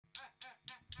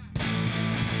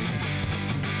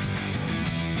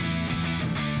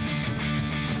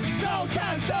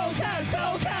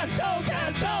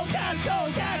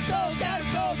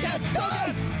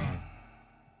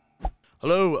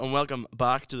Hello and welcome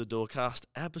back to the Dolecast,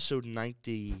 episode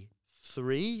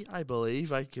 93, I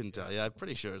believe. I can tell you, I'm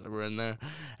pretty sure that we're in there.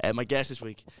 My guest this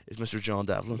week is Mr. John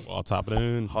Devlin. What's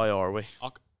happening? How are we?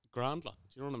 Grand, lad.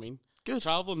 Do you know what I mean? Good.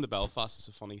 Travelling to Belfast is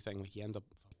a funny thing. Like, you end up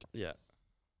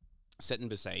sitting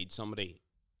beside somebody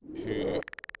who,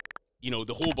 you know,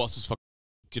 the whole bus is fucking.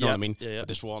 Do you know what I mean? Yeah. But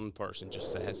this one person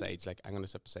just decides, like, I'm going to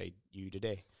sit beside you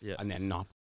today. Yeah. And then not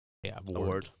a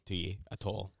word to you at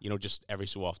all. You know, just every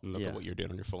so often look at what you're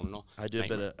doing on your phone and all. I do a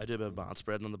bit of bad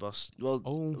spreading on the bus.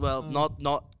 Well,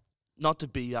 not to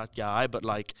be that guy, but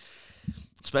like,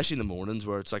 especially in the mornings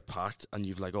where it's like packed and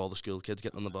you've like all the school kids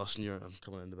getting on the bus and I'm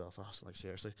coming into Belfast, like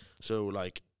seriously. So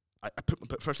like, I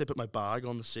put my bag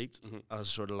on the seat as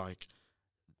sort of like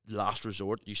last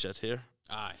resort. You sit here.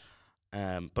 Aye.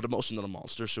 But I'm also not a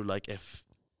monster, so like if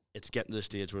it's getting to the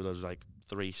stage where there's like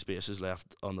 3 spaces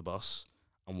left on the bus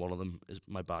and one of them is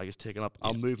my bag is taken up,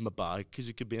 I'll move my bag because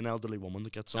it could be an elderly woman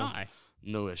that gets on. Aye.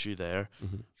 No issue there.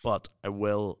 But I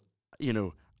will, you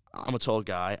know, I'm a tall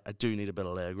guy. I do need a bit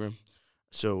of leg room.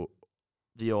 So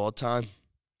the odd time,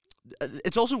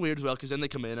 it's also weird as well because then they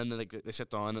come in and then they sit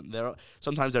down and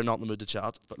sometimes they're not in the mood to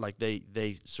chat, but like they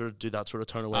sort of do that sort of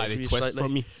turn away from they you twist slightly,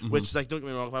 from you. which like don't get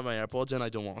me wrong, if I have my AirPods in, I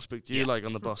don't want to speak to you like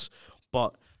on the bus,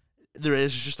 but there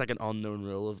is just like an unknown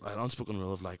rule of an unspoken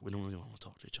rule of like we don't really want to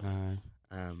talk to each other.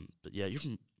 But yeah, you're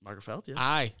from Magherafelt, yeah.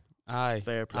 Aye.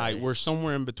 Fair play. Aye, we're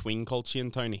somewhere in between Culture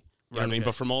and Townie. You know what I mean?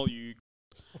 But from all you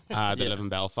that live in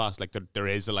Belfast, like there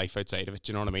is a life outside of it.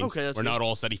 You know what I mean? Okay, that's we're good. not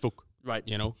all city folk, Right.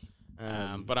 You know.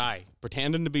 But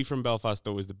pretending to be from Belfast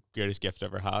though is the greatest gift I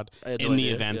ever had. had In no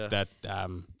the idea, event that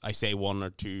I say 1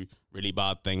 or 2 really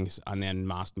bad things and then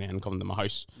masked men come to my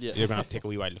house, you're gonna have to take a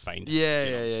wee while to find it.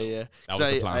 Yeah. That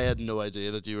was the plan. I had no idea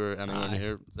that you were anywhere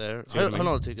near there. See what I How mean?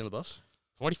 long did it take you on the bus?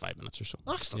 45 minutes or so.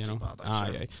 That's not you too know? bad,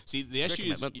 actually. Yeah. See, the issue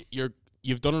is commitment.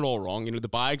 you've done it all wrong. You know, the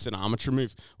bag's an amateur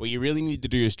move. What you really need to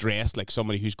do is dress like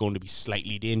somebody who's going to be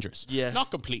slightly dangerous. Yeah.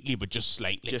 Not completely, but just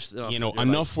slightly. Just enough you know, that you're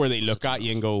enough like, where they look at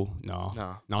you and go, no,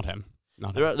 not him.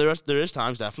 Not him. There is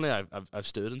times definitely I've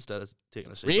stood instead of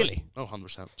taking a seat. Really? Oh,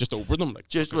 100%. Just over them, like.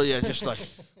 Just like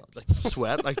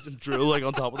sweat, like drool, like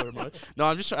on top of their mouth. No,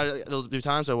 I'm just. There'll be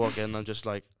times I walk in, and I'm just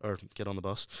like, or get on the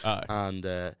bus, and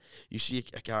you see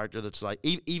a character that's like,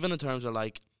 even in terms of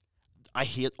like, I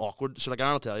hate awkward. So like,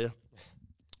 I'll tell you,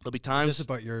 there'll be times. Is this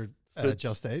about your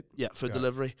Just Ate? Yeah, food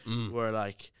delivery, where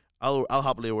like I'll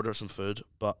happily order some food,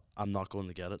 but I'm not going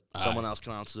to get it. Someone else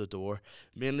can answer the door,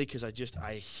 mainly because I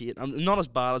hate. I'm not as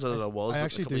bad as I was. I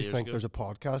actually do think ago. there's a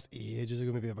podcast ages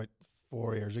ago, maybe about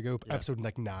 4 years ago, episode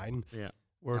like 9,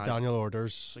 where 9. Daniel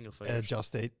orders Single figures.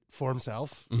 Just Ate for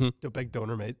himself, the big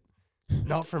donor meat.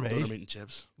 Not for me. Donor meat and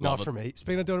chips. Not for me.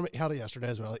 Speaking of donor meat, he had it yesterday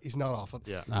as well. He's not off it.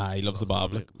 Yeah. He loves the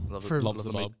bob. Like. Loves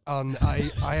the meat. bob. And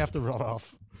I have to run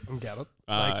off and get it.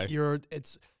 Like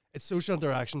it's social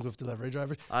interactions with delivery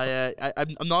drivers. I'm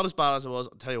not as bad as I was.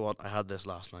 I'll tell you what, I had this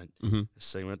last night.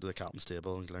 This thing went to the captain's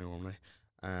table in Glengormley,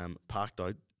 packed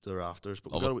out to the rafters,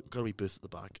 but we got a wee booth at the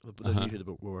back. They knew who they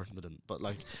were, they didn't. But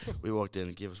like, we walked in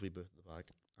and gave us a wee booth at the back,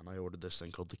 and I ordered this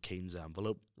thing called the Keen's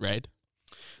envelope. Right.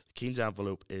 The Keen's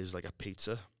envelope is like a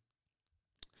pizza,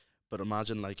 but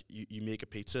imagine like you make a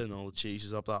pizza and all the cheese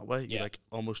is up that way. You like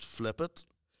almost flip it,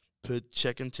 put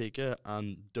chicken tikka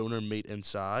and donor meat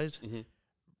inside.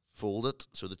 Fold it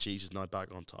so the cheese is now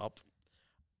back on top,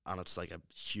 and it's like a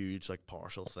huge like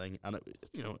partial thing, and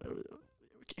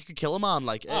it could kill a man.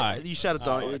 Like you set it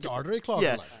down, It's artery clogging.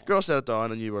 yeah. Girl set it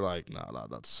down, and you were like, "Nah, lad,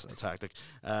 that's a tactic."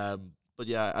 But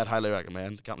yeah, I'd highly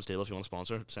recommend Captain's Table if you want to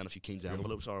sponsor. Send a few Keen's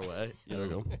envelopes our way. You There we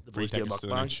know, go. the Free boys get a tickets to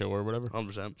the mukbang. next show or whatever.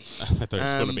 100%. I thought it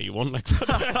was going to be one. Like.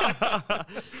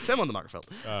 Same on the Magherafelt.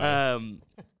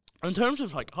 In terms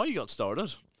of like how you got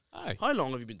started, how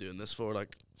long have you been doing this for?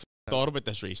 Like. Thought about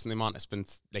this recently, man. It's been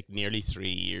like nearly 3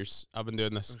 years I've been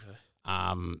doing this. Okay.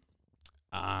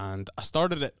 And I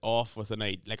started it off with an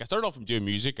idea. Like I started off from doing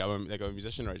music. I'm a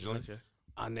musician originally. Okay.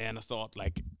 And then I thought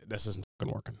like this isn't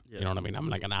fucking working. Yeah. You know what I mean? I'm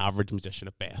like an average musician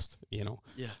at best. You know.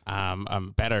 Yeah. I'm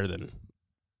better than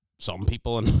some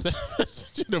people, and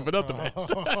you know, but not the best.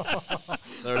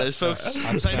 There it is, folks.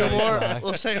 Say no more.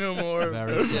 We'll say no more.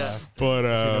 Very yeah. But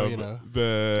you know.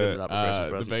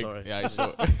 the big, sorry. yeah.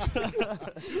 So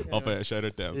I'll pay a shout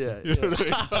out to them. Yeah, You know what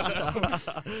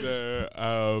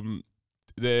I mean?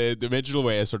 The original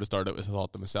way I sort of started was I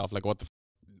thought to myself like, what the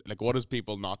like, what is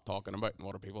people not talking about, and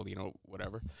what are people, you know,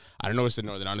 whatever. I noticed in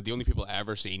Northern Ireland, the only people I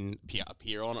ever seen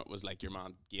appear on it was like your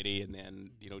man Gary, and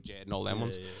then, you know, Jed and all them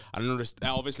ones. I noticed,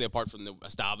 obviously, apart from the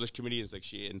established comedians like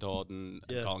Shane Todd and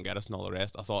Colin Geddes and all the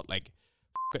rest, I thought, like,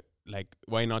 like,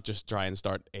 why not just try and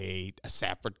start a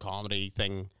separate comedy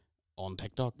thing on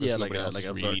TikTok? Yeah, like a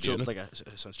virtual, like a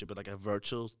sounds stupid, like a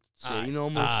virtual scene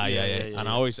almost. And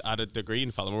I always had a degree in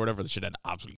film or whatever that should have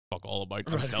absolutely fuck all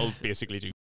about. I still basically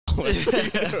do. But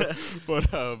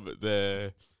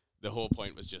the whole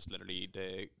point was just literally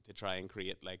to try and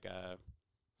create like a.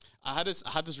 I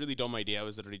had this really dumb idea. I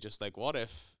was literally just like, what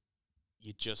if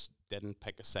you just didn't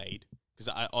pick a side?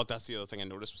 Because that's the other thing I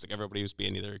noticed was like everybody was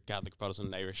being either Catholic,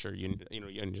 Protestant, Irish, or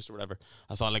Unionist or whatever.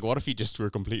 I thought, like, what if you just were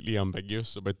completely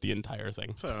ambiguous about the entire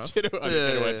thing? Fair enough. You know, I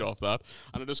kind of went off that,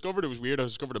 and I discovered it was weird. I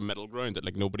discovered a middle ground that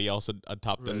like nobody else had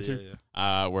tapped into,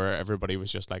 where everybody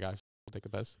was just like, I'll take a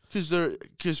piss.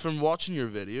 Because from watching your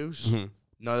videos,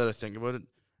 now that I think about it,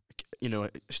 you know,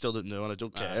 I still don't know, and I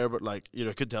don't care, but like, you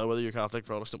know, I could tell whether you're Catholic,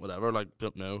 Protestant, whatever. Like,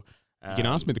 don't know. You can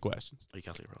ask me the questions. Are you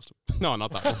Catholic or Protestant? No,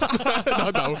 not that one.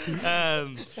 Not that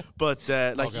one. But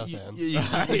like you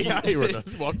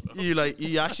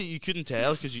actually you couldn't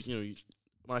tell because you know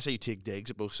when I say you take digs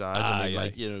at both sides, I mean,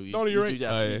 like, you know,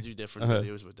 you do different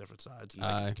videos with different sides, and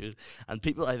like, it's good. And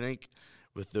people, I think,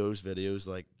 with those videos,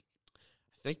 like,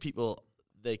 I think people,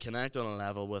 they connect on a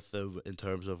level with in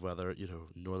terms of whether, you know,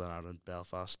 Northern Ireland,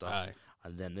 Belfast stuff.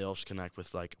 And then they also connect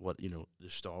with, like, what, you know, the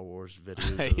Star Wars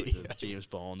videos, or the James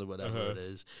Bond or whatever it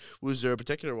is. Was there a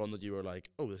particular one that you were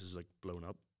like, oh, this is, like, blown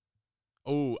up?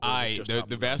 Oh,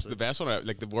 the best one,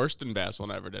 like, the worst and best one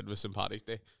I ever did was St. Paddy's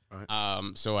Day. Right.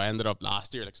 So I ended up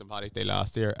last year, like, St. Paddy's Day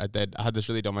last year, I had this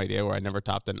really dumb idea where I never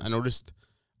tapped in. I noticed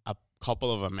a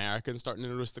couple of Americans starting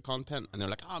to notice the content, and they're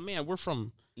like, oh, man, we're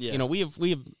from, you know, we have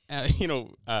you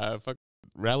know,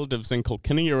 relatives in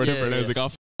Kilkenny or whatever. And I was like, oh,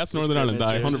 that's Northern Ireland,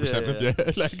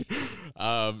 100%. Like,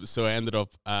 so I ended up,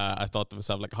 I thought to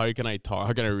myself, like, how can I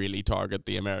really target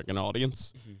the American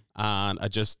audience? And I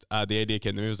just, the idea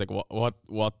came to me, was like,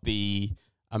 what the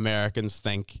Americans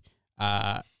think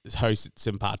is how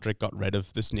St. Patrick got rid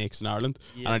of the snakes in Ireland.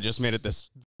 And I just made it this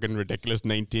fucking ridiculous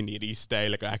 1980s style,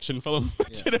 like, action film.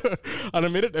 You know? And I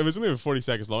made it was only about 40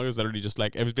 seconds long. It was literally just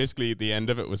like, it was basically, the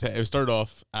end of it started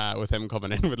off with him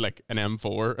coming in with like an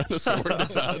M4 and a sword in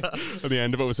his hand. And the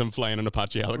end of it was him flying an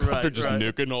Apache helicopter,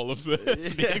 nuking all of the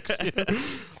snakes.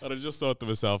 And I just thought to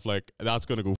myself, like, that's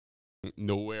going to go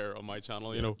nowhere on my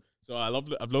channel, you know. So I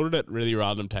uploaded it really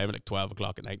random time at like 12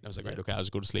 o'clock at night. And I was like, right, okay, I'll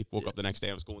just go to sleep. Woke up the next day,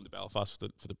 I was going to Belfast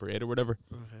for the parade or whatever.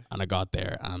 And I got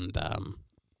there, and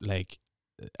like,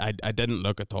 I didn't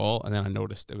look at all, and then I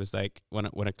noticed it was like when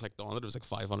I clicked on it was like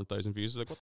 500,000 views. I was like,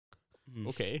 what?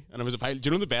 Okay. And it was a pilot. Do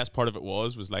you know the best part of it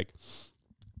was like,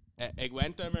 it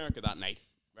went to America that night,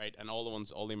 right? And all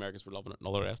the Americans were loving it and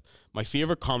all the rest. My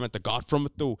favorite comment I got from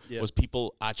it though was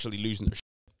people actually losing their shit.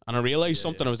 And I realized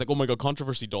something. I was like, oh my God,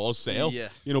 controversy does sell. You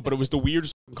know, but it was the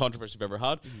weirdest controversy I've ever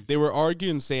had. They were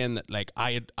arguing, saying that like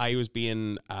I was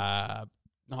being not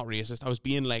racist. I was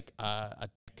being like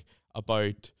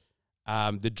about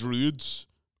the Druids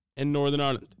in Northern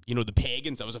Ireland. You know, the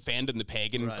pagans. I was offending the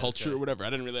pagan culture or whatever.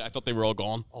 I thought they were all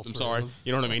gone. I'm sorry.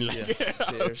 You know what I mean? Like,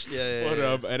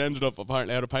 but it ended up,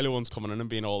 apparently I had a pile of ones coming in and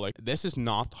being all like, this is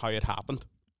not how it happened.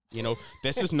 You know,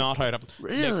 this is not how it happened.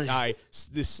 Really? Like,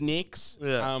 the snakes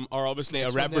are obviously a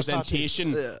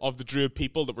representation of the Druid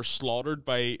people that were slaughtered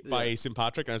by St.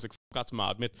 Patrick. And I was like, that's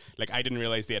mad, mate. Like, I didn't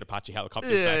realize they had Apache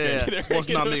helicopters back then either.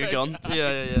 Wasn't that big a gun?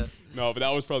 No, but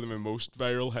that was probably my most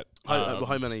viral hit.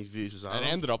 How many views was that? It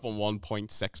ended up on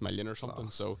 1.6 million or something.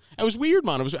 So it was weird,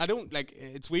 man.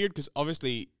 It's weird because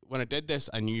obviously when I did this,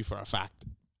 I knew for a fact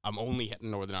I'm only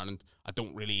hitting Northern Ireland. I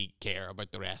don't really care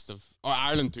about the rest of, or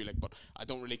Ireland too, like, but I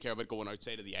don't really care about going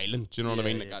outside of the island. Do you know what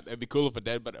I mean? Like, it'd be cool if it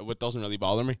did, but it doesn't really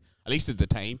bother me, at least at the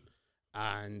time.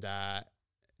 And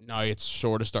now it's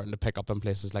sort of starting to pick up in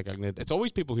places like England. It's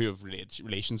always people who have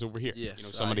relations over here. You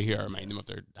know, somebody who I remind them of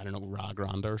their, I don't know, Ra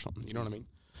Granda or something. You know what I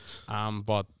mean?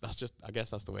 But that's just, I guess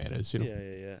that's the way it is. You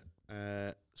know?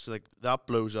 So like that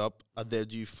blows up, and then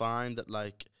do you find that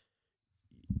like,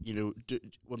 you know,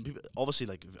 when people, obviously,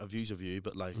 like, a view's a view,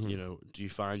 but, like, you know, do you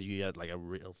find you get, like, a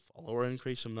real follower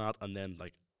increase from that? And then,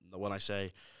 like, when I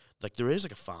say, like, there is,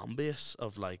 like, a fan base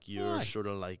of, like, your sort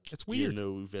of, like, it's weird. You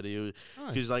know, video.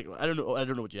 Because, like, I don't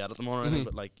know what you edit them on or anything,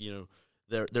 but, like, you know,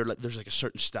 they're like, there's, like, a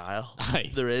certain style.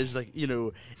 There is, like, you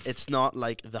know, it's not,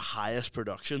 like, the highest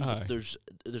production. But there's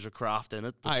a craft in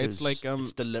it. It's like,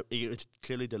 it's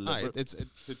clearly deliberate.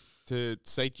 To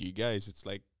cite you guys, it's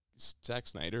like, Zack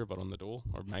Snyder, but on the dole,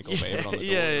 or Michael Bay, but on the dole.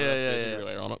 Yeah.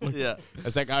 Really ironic. Yeah.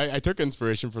 It's like I took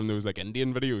inspiration from those like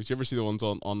Indian videos. You ever see the ones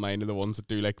online, or the ones that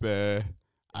do like the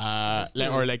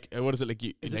or like what is it like?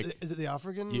 Is it the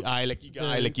African? Like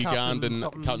Ugandan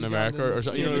Captain America or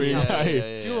something. You know what I mean?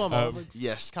 Do you know what I'm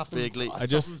yes, Captain vaguely.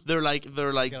 They're like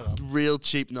real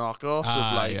cheap knockoffs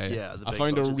of like I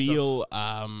found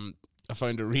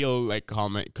a real like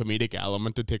comedic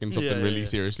element to taking something really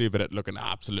seriously, but it looking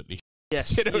absolutely.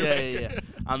 Yes, you know,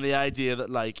 and the idea that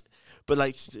like, but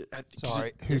like,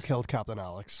 sorry, who killed Captain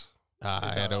Alex?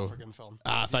 I know. Film.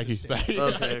 Thank you.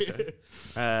 Okay.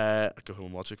 Go home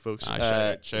and watch it, folks. Shout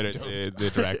out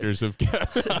the directors of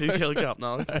Who Killed Captain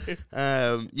Alex.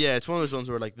 Yeah, it's one of those ones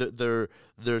where like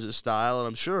there's a style, and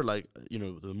I'm sure like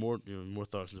the more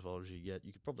thousands of followers you get,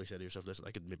 you could probably say to yourself, listen,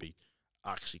 I could maybe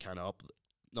actually kind of up.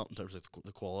 Not in terms of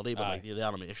the quality, but like the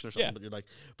animation or something. Yeah. But you're like,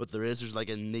 there's like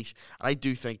a niche. And I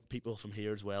do think people from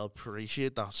here as well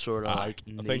appreciate that sort of like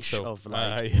niche of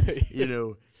like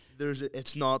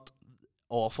it's not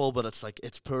awful, but it's like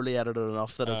it's poorly edited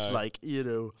enough that it's like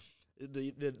the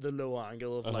low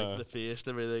angle of like the face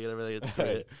and everything. It's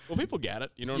great. Well, people get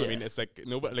it. You know what I mean? It's like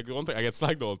nobody. Like the one thing I get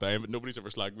slagged all the time, but nobody's ever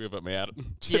slagged me about my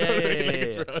editing.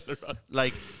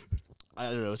 Like I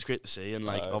don't know. It's great to see, and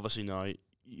like obviously now.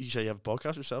 You say you have a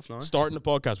podcast yourself now? Starting the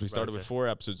podcast. We started with 4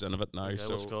 episodes in of it now. Okay,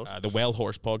 so what's it called? The Well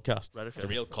Horse podcast. Right, okay. It's a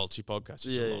real culty podcast.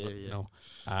 You know.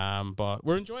 But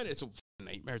we're enjoying it. It's a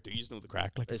nightmare. Do you know the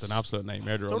crack? Like it's an absolute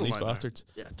nightmare to run these bastards.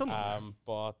 Yeah, don't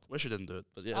but wish I didn't do it.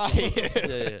 But yeah,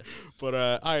 But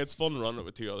it's fun running it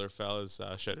with 2 other fellas.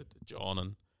 Shout out to John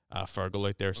and Fergal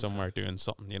out there somewhere doing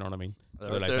something. You know what I mean?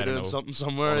 They're doing something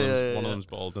somewhere. One of them's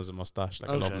bald and has a mustache.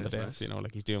 Like I love him to death. Nice. You know,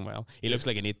 like he's doing well. He looks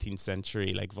like an 18th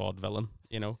century like vaudevillain.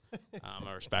 You know,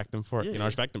 I respect him for it. I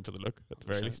respect him for the look at the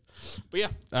very least. But yeah,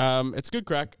 it's good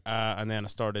crack. And then I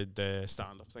started the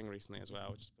stand-up thing recently as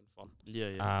well, which has been fun.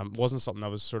 Yeah. Wasn't something I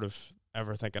was sort of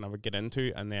ever thinking I would get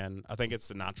into, and then I think it's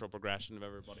the natural progression of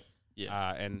everybody.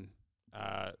 Yeah. And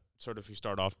sort of you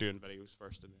start off doing videos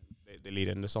first, and then they lead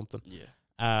into something. Yeah.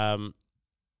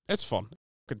 It's fun.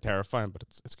 Terrifying, but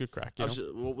it's good crack. You know?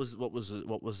 What was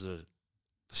the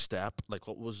step? Like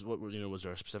was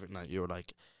there a specific night you were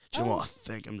like, do you know what? I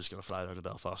think I'm just gonna fly down to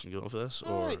Belfast and go for this.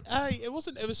 Or it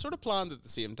wasn't. It was sort of planned at the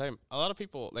same time. A lot of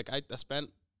people like I spent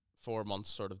 4 months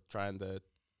sort of trying to,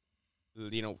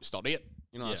 study it.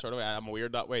 That sort of way. I'm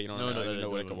weird that way. I know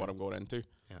what I'm going into.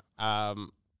 Yeah.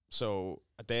 So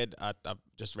I did. I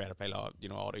just read a pile of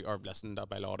audio or listened to a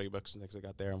pile of audiobooks and things like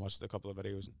that there, and watched a couple of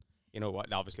videos.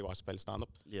 Obviously watched a pile of stand up.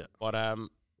 Yeah. But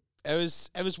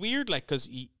it was weird, like, because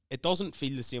it doesn't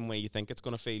feel the same way you think it's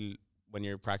gonna feel when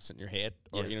you're practicing your head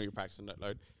or you're practicing out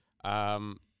loud.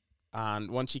 And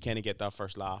once you kind of get that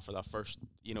first laugh or that first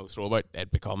throw about,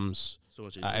 it becomes so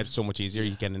much easier. It's so much easier.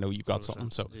 You kind of know you've got 100%.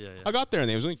 Something. So I got there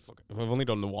and it was I've only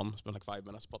done the one. It's been like 5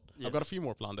 minutes, but I've got a few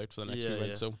more planned out for the next few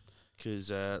weeks. So because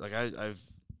like I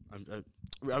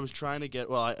was trying to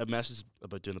get I messaged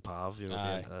about doing the PAV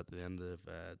at the end of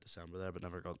December there, but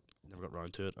never got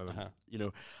round to it. And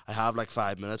I have like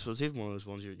 5 minutes, but it's even one of those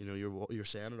ones you're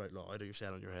saying it out loud or you're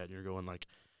saying it in your head and you're going like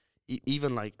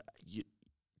even like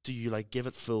do you like give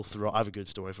it full throw? I have a good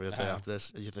story for you after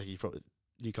this. You think you probably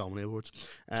New Comedy Awards.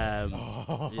 Yeah.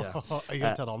 Are you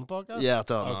gonna tell it on the podcast? Yeah, I'll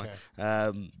tell it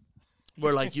now.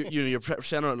 Where like you're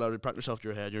saying it out loud, you practice yourself in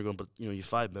your head, and you're going, but you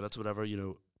 5 minutes, whatever,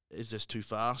 is this too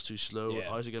fast, too slow? Yeah.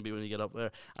 How's it going to be when you get up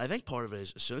there? And I think part of it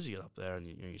is as soon as you get up there and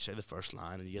you say the first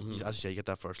line and you get, as you say, you get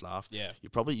that first laugh. Yeah, you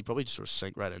probably just sort of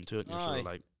sink right into it. And you're sort of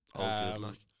like,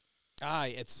 good.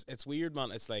 Like, it's weird,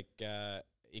 man. It's like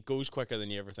it goes quicker than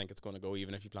you ever think it's going to go,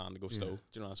 even if you plan to go slow. Do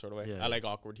you know that sort of way? Yeah. I like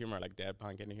awkward humor, I like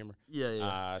deadpan kind of humor.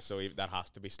 Yeah. So that has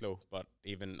to be slow. But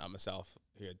even at myself,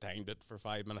 who had timed it for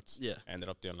 5 minutes, ended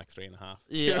up doing like 3.5.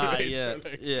 Yeah.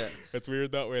 It's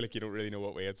weird that way. Like you don't really know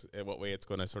what way it's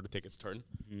going to sort of take its turn.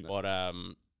 But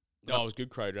no, it was good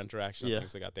crowd interaction and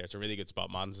things like that there. It's a really good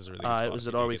spot. Man's is a really good spot. It was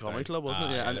at Are We Comedy Club,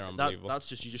 wasn't it? Yeah, and that's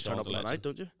just you just turn up on the night,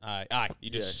 don't you? You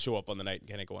just show up on the night and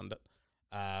kind of go on it.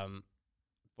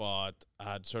 But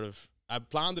I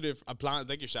planned to do it.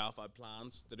 Like yourself, I had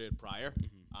plans to do it prior,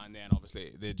 and then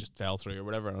obviously they just fell through or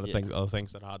whatever, and other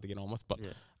things that I had to get on with. But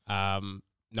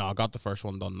no, I got the first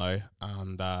one done now,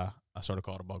 and I sort of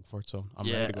caught a bug for it, so I'm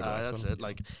ready to go to the next that's one. it.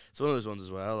 Like it's one of those ones as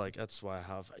well. Like that's why I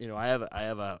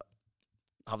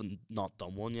haven't not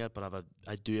done one yet, but I've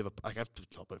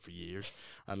talked about it for years,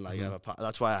 and like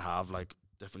that's why I have like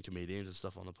different comedians and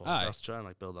stuff on the podcast to try and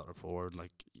like build that rapport. And, like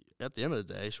at the end of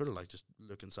the day, sort of like just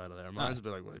look inside of their minds and be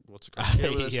like, what's the crack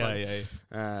with this?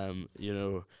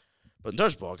 But in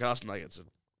terms of podcasting, like it's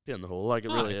pain in the hole. Like it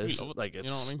really is. It. Like it's, you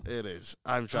know what I mean? It is.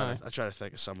 I try to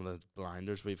think of some of the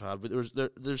blinders we've had, but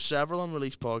there's several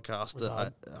unreleased podcasts We've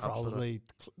that probably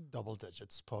double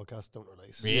digits podcasts don't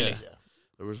release. Really? Yeah.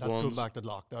 There was That's ones, going back to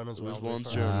lockdown as well. There was ones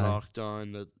for- during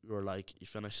lockdown that were like you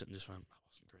finished it and just went, that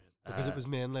wasn't great. because it was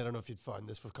mainly, I don't know if you'd found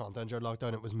this with content during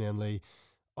lockdown, it was mainly,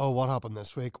 oh, what happened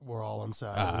this week? We're all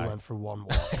inside. We went for one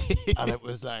walk. And it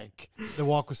was like, the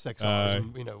walk was 6 hours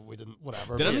and, you know, we didn't,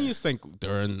 whatever. Did but- any of you think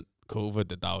during COVID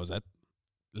that was it?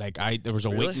 Like there was a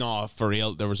Really? week, no, for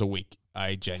real, there was a week.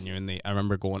 I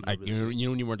remember going, you know,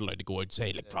 when you weren't allowed to go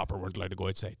outside, like proper weren't allowed to go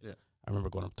outside. Yeah. I remember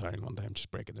going uptown one time, just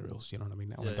breaking the rules, you know what I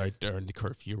mean? I went Yeah. out during the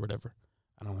curfew or whatever,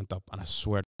 and I went up, and I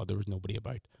swear to God, there was nobody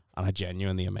about, and I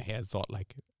genuinely in my head thought,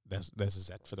 like, this is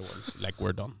it for the world. Like,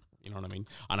 we're done. You know what I mean?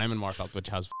 And I'm in Marfelt, which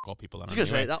has all people in it. I was gonna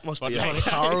say anyway. that must But be like-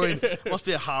 harrowing. Must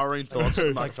be a harrowing thought.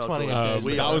 Like 20 days.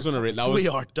 we that are, was unreal. That was we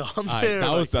are done. Here. that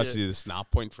was like, actually the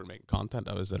snap point for making content.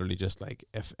 I was literally just like,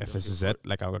 if this is it,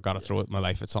 like I gotta throw it my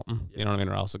life at something. You know what I mean?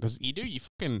 Or else, because you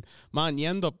fucking man, you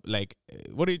end up like,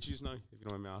 what age is now? If you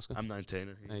don't mind me asking. I'm 19. I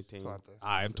think. 19. 20.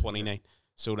 I'm 29.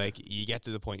 So like, you get to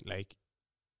the point like,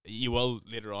 you will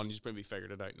later on. You just probably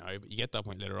figured it out now, but you get to that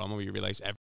point later on where you realize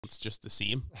it's just the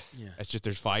same. Yeah. It's just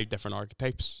there's 5 different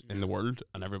archetypes in the world,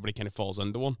 and everybody kind of falls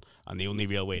into one. And the only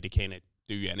real way to kind of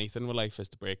do anything with life is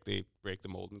to break the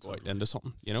mold and go out into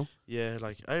something. You know? Yeah,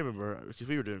 like I remember because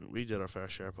we did our fair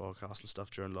share podcast and stuff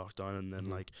during lockdown, and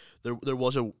then like there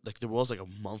was a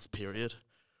month period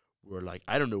where like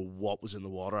I don't know what was in the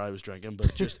water I was drinking,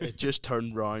 but it just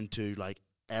turned round to like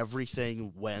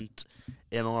everything went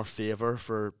in our favor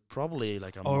for probably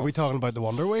like a month. Oh, are we talking about the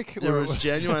Wonder Week? There was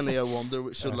genuinely a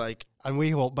wonder. So like, and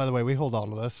we hold, by the way, we hold on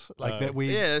to this. Like that we,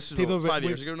 yeah, this is people what, 5 we-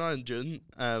 years ago now in June.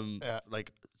 Yeah.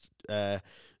 Like,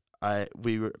 I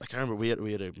can't remember we had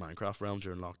a Minecraft realm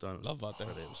during lockdown. It was Love that there.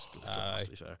 it was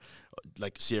honestly fair.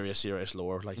 Like serious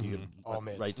lore. Like you could Oh,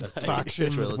 mate. write a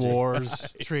factions, trilogy.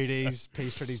 wars, treaties,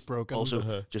 peace treaties broken.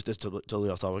 Also, just this totally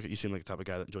off topic. You seem like the type of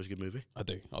guy that enjoys a good movie. I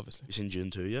do, obviously. You seen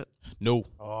June 2 yet? No,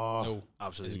 oh, no.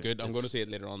 Absolutely. Is it good? I'm going to see it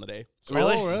later on today.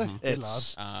 Really? Oh, really? Mhm. Good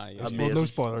It's lad. Yes. amazing. No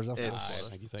spoilers. No It's-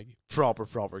 spoilers. Thank you.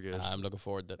 proper good. I'm looking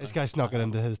forward to that. This guy snuck it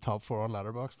into his top 4 on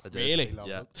Letterboxd. I did. Really? He loves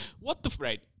Yeah. it. What the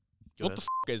right? Go What ahead.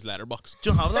 the is Letterbox? Do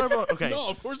you have that? Okay. No,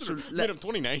 of course So it's I'm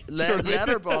 29. Do you know what I mean?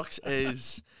 Letterbox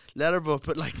is Letterbox,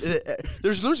 but like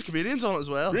there's loads of comedians on it as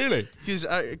well. Really? Because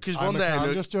Ian one day I McCann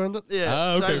looked, just joined it. yeah,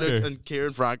 Ah, so I okay, looked okay. and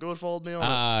Kieran Franco had followed me on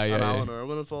Ah, it, yeah, and yeah. Alan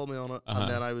Irwin had followed me on it, Uh-huh.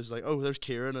 and then I was like, oh, there's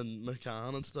Kieran and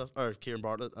McCann and stuff, or Kieran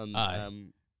Bartlett and Aye.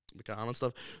 McCann and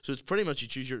stuff. So it's pretty much you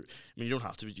choose you don't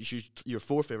have to, but you choose your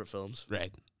 4 favorite films,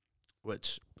 Right.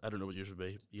 which I don't know what yours would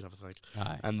be. You can have a think,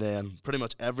 Aye. and then pretty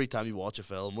much every time you watch a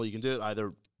film, well, you can do it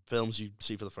either films you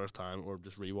see for the first time or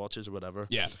just rewatches or whatever.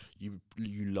 Yeah. You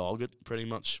log it pretty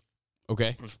much.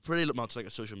 Okay. It's pretty much like a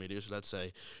social media. So let's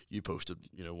say you posted,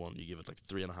 one, you give it like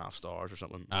 3.5 stars or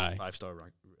something, Aye. 5-star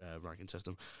ranking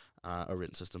system, or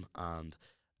rating system, and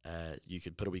you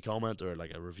could put a wee comment or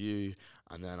like a review,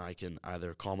 and then I can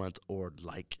either comment or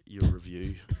like your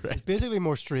review. It's basically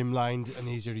more streamlined and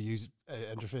easier to use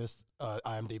interface.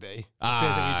 IMDb. It's Ah,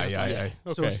 basically just yeah, like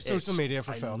yeah. so- Okay. social media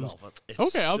for I films. love it. It's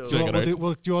Okay, I'll so check it out. Do you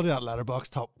want to do that Letterbox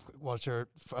top? What's your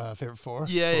favorite 4?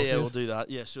 Yeah, we'll do that.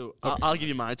 Yeah, so I'll give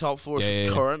you my top 4. Yeah, So yeah, yeah.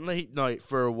 currently, now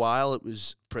for a while it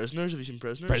was Prisoners. Have you seen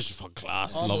Prisoners? Precious fucking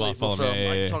class. Love that Unbelievable film. Yeah,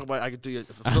 I yeah, could talk about. I could do a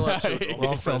full episode. We're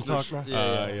on on film Prisoners. talk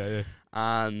now. Yeah.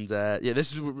 And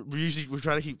this is we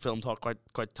try to keep film talk quite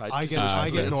tight. I 'cause get there was I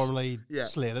get complaints. normally Yeah.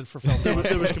 slated for film.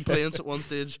 There was complaints at one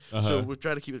stage, Uh-huh. so we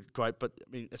try to keep it quiet. But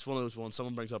I mean, it's one of those ones.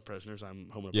 Someone brings up Prisoners, I'm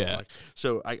home and Yeah. like.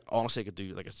 So I honestly could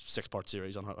do like a 6-part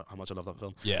series on how much I love that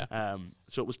film. Yeah.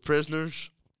 So it was Prisoners,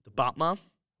 the Batman,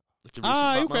 like the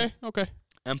recent Batman, Okay.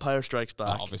 Empire Strikes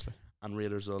Back, Obviously. and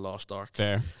Raiders of the Lost Ark.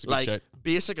 Fair. It's a good Like shout.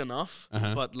 basic enough,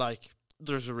 Uh-huh. but like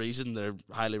there's a reason they're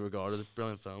highly regarded,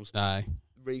 brilliant films. Aye.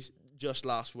 Just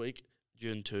last week,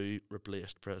 June 2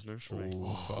 replaced Prisoners for me,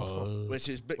 Oh, which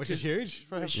is Which is huge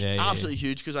for him. Yeah, yeah, absolutely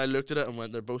huge because I looked at it and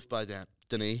went, they're both by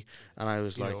Denis, and I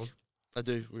was You like, know. I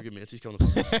do, we're good mates. He's coming to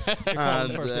podcast. Call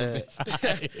him first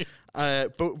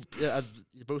name,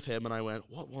 Both him and I went,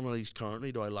 what one of these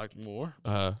currently do I like more?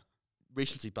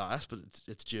 Recency bias, but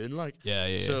it's June, like.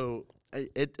 yeah. So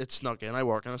it snuck in. I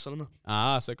work in a cinema,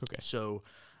 Sick. Okay. so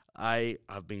I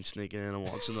have been sneaking in and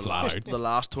watching the Flattered.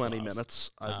 last 20 Class.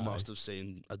 minutes. I Aye. must have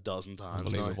seen a dozen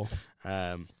times now. Unbelievable.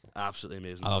 Absolutely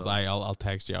amazing. I'll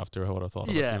text you after what I thought.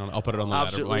 Yeah, of it. I'll put it on the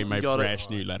letterbox. My fresh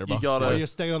new letterbox. You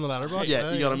stick it on the letterbox.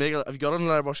 Yeah, you gotta make it. Have you got it on the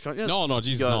letterbox account yet? No,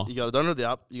 Jesus, no. You gotta download the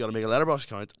app. You gotta make a letterbox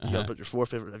account. You gotta put your 4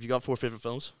 favorite. Have you got 4 favorite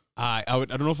films? I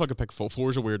don't know if I could pick 4. 4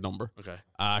 is a weird number. Okay.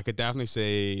 I could definitely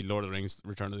say Lord of the Rings: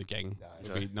 Return of the King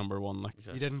would be number 1. Like,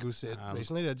 you didn't go see it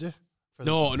recently, did you?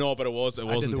 No, but it was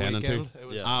intended to.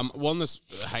 One that's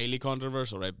highly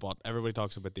controversial, right? But everybody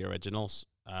talks about the originals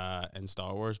in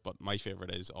Star Wars, but my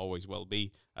favorite will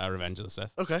be Revenge of the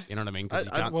Sith. Okay, you know what I mean?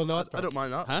 I don't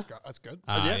mind that. Huh? That's good.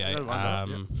 I don't mind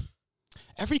that.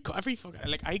 Every fucking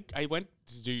like I went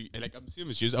to do like I'm same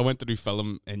as you. I went to do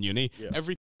film in uni. Yeah.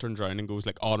 Every turns around and goes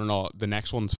like, oh no, the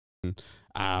next one's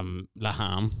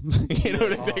Laham, you know,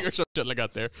 like bigger shit like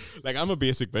that. There, like I'm a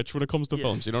basic bitch when it comes to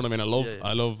films. You know what I mean?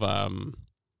 I love.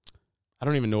 I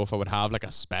don't even know if I would have like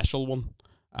a special one.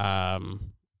 Because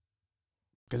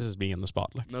this is me in the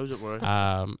spot. Like, no, don't worry.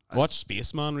 Watched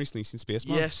Spaceman recently. Seen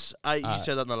Spaceman? Yes, you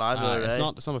said that in the live the other day. It's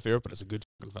not my favorite, but it's a good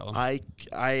fucking film. I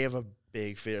have a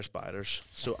big fear of spiders,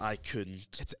 so I couldn't.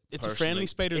 It's a friendly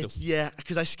spider though. Yeah,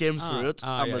 because I skimmed through it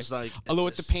and was like. Although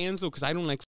it depends though, because I don't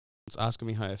like asking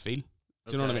me how I feel.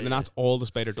 Do you know what I mean? And that's all the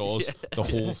spider does the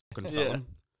whole fucking film.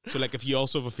 So like, if you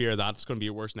also have a fear of that, it's going to be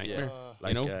your worst nightmare.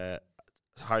 Like, you know,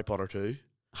 Harry Potter 2.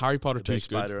 Harry Potter 2 is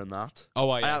good. Spider in that.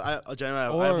 Oh, yeah. I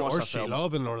genuinely or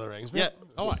Shelob in Lord of the Rings. Yeah.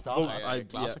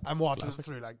 I'm watching it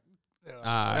through like.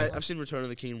 I've seen Return of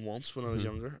the King once when I was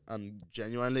younger, and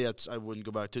genuinely, I wouldn't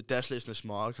go back to it. Desolation of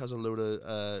Smog has a load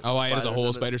of. There's a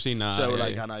whole spider scene now. So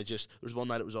and I just there was one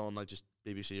night it was on like just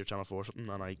BBC or Channel 4 or something,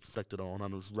 and I flicked it on,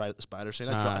 and it was right at the spider scene.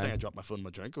 I think I dropped my phone in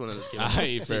my drink when it came on.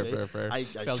 Fair. I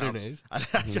fell to your knees. I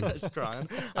was crying.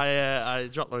 I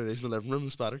dropped my knees in the living room.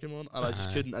 The spider came on, and I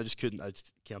just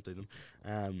can't do them.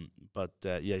 But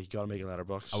you gotta make a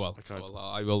letterbox. I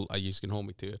will. You can hold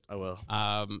me to it. I will.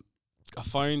 I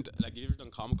found, like, you ever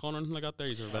done Comic-Con or anything like that there?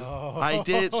 I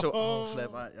did. So,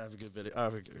 flip, I have a good video. I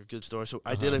have a good story. So,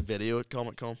 I did a video at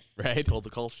Comic-Con. Right. Called The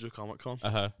Cultures of Comic-Con.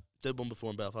 Did one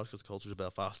before in Belfast because The Cultures of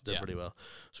Belfast did pretty well.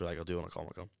 So, like, I'll do one at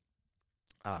Comic-Con.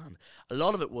 And a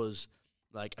lot of it was,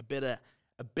 like, a bit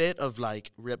of,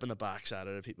 like, ripping the backside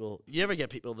out of people. You ever get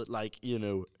people that, like, you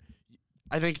know,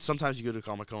 I think sometimes you go to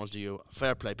Comic Cons, you go,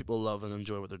 fair play, people love and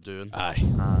enjoy what they're doing. Aye.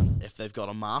 And if they've got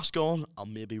a mask on, I'll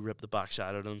maybe rip the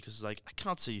backside out of them because, like, I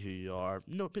can't see who you are.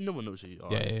 No one knows who you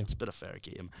are. Yeah. It's a bit of fair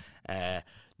game.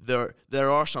 There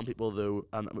are some people, though,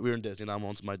 and we were in Disneyland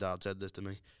once, and my dad said this to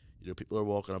me. You know, people are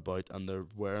walking about and they're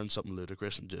wearing something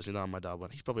ludicrous in Disneyland. My dad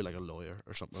went, he's probably like a lawyer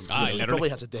or something. He probably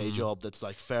has a day job that's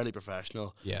like fairly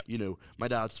professional. Yeah. You know, my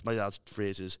dad's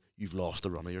phrase is, "You've lost the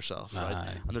run of yourself,"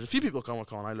 right? And there's a few people at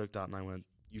Comic-Con I looked at and I went,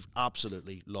 "You've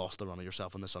absolutely lost the run of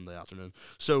yourself on this Sunday afternoon."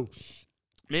 So,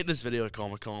 made this video at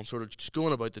Comic-Con, sort of just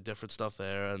going about the different stuff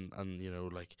there, and you know,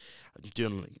 like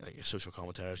doing like a social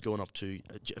commentary. Going up to,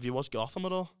 have you watched Gotham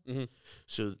at all? Mm-hmm.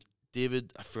 So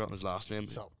David, I've forgotten his last name,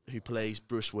 who plays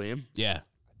Bruce Wayne. Yeah.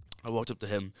 I walked up to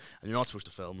him, and you're not supposed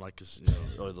to film, like, because you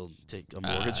know, or they'll take a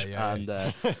mortgage.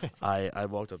 I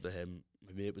walked up to him.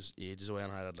 Maybe it was ages away,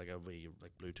 and I had like a wee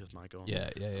like Bluetooth mic on. Yeah.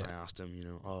 And I asked him, you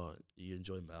know, "Oh, you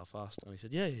enjoying Belfast?" And he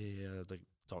said, "Yeah." Like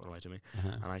talking away to me,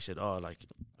 and I said, "Oh, like,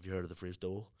 have you heard of the phrase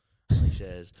dole?" And he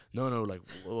says, No, like,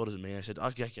 what does it mean? I said,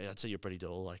 "Okay, I'd say you're pretty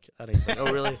dull." Like, and he's like,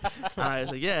 "Oh, really?" And I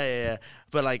was like, "Yeah."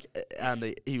 But like,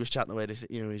 and he was chatting away.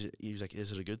 You know, he was like,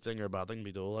 "Is it a good thing or a bad thing to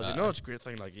be dull?" I was like, "No, it's a great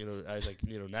thing." Like, you know, I was like,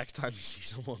 you know, next time you see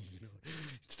someone, you know,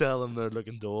 tell them they're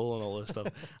looking dull and all this stuff.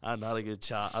 And had a good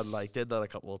chat. And like, did that a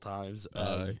couple of times.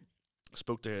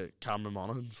 Spoke to Cameron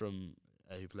Monaghan from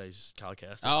who plays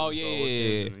Dolecast. Oh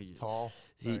yeah. Tall.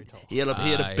 He had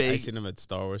a big. I seen him at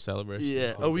Star Wars Celebration.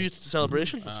 Yeah. Oh, we used to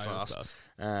Celebration. That's class.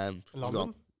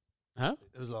 London. Huh?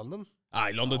 It was London.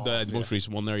 London, the most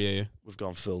recent one there. Yeah. We've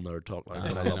gone full nerd talk. Like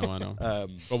I know.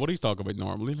 But what do you talk about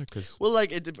normally? Like, cause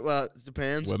it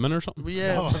depends. Women or something? Well,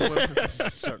 yeah,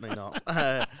 certainly not.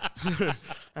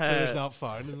 There's not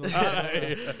found.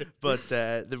 But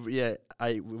I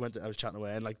was chatting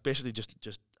away and like basically just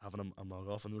having a mug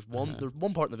off, and there was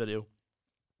one part in the video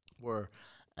where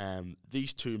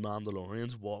these two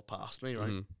Mandalorians walked past me,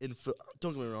 right?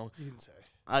 Don't get me wrong. You didn't say.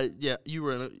 You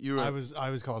were in it. I was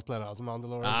cosplaying as a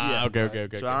Mandalorian.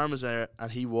 Okay. So Aaron was there,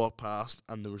 and he walked past,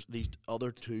 and there was these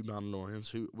other two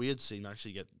Mandalorians who we had seen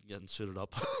actually getting suited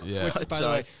up. Yeah. Which, by the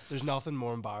way, there's nothing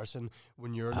more embarrassing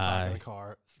when you're in the back of the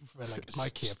car, like, it's my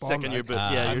cape on, your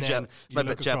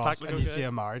jetpack, and you see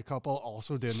a married couple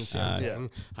also doing the same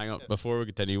thing. Hang on, before we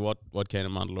continue, what kind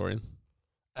of Mandalorian?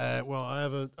 Well, I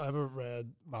have a red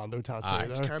Mando tattoo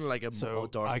there. It's kind of like a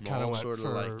Darth I kind of Maul went sort of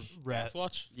for like red. Death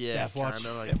Watch. yeah, Death Watch. kind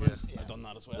of like I've done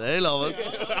that as well. They love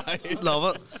it.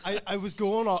 Love it. I was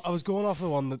going off the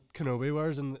one that Kenobi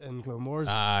wears in Clone Wars.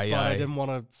 But I didn't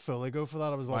want to fully go for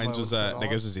that. I was mine was like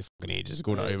this was a fucking ages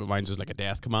ago now, but mine was like a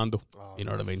death commando. You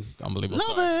know what I mean? Unbelievable.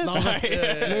 Love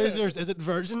it. Losers, is it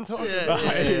virgin talk?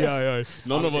 Yeah.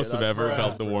 None of us have ever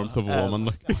felt the warmth of a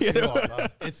woman.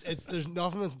 It's there's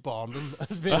nothing that's bonding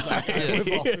as being like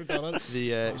we've also done it.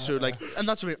 So like, and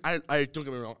that's what I don't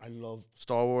get me wrong. I love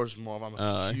Star Wars more. I'm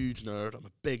a huge nerd. I'm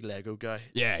a big Lego guy.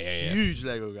 Yeah. Huge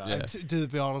Lego guy. To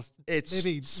be honest, It's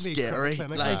maybe scary.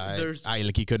 Like there's,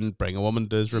 like he couldn't bring a woman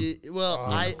to his room.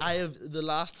 I have the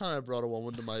last time I brought a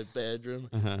woman to my bedroom,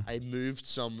 I moved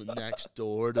some next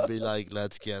door to be like,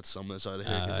 let's get some of this out of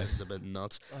here because this is a bit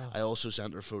nuts. I also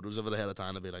sent her photos of it ahead of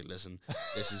time to be like, listen,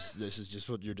 this is just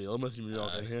what you're dealing with when you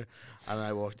walk in here.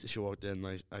 And she walked in.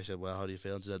 And I said, well, how do you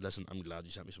feel? And she said, listen, I'm glad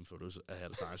you sent me some photos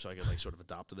ahead of time so I could like sort of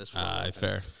adapt to this.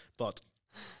 Fair. But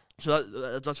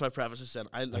so that's my preface. Saying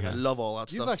I love all that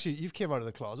stuff. You've came out of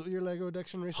the closet with your Lego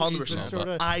addiction recently.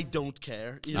 100%. I don't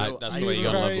care. You know, that's the way you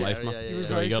gotta live life, man. You were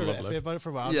very sort of iffy about it for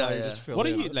a while. What are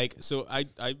you like? So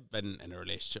I've been in a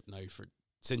relationship now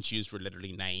since you were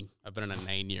literally 9. I've been in a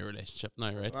 9-year relationship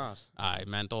now, right? I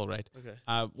meant all right. Okay.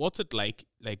 What's it like,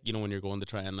 you know, when you're going to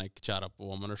try and like chat up a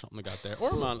woman or something like that there, or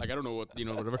a man, like I don't know what, you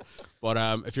know, whatever.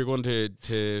 But if you're going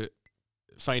to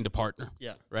find a partner,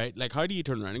 right? Like, how do you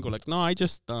turn around and go like, no, I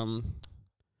just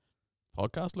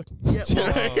podcast, like, yeah,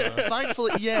 well,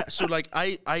 thankfully, yeah. So like,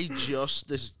 I just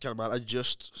this is kind of bad. I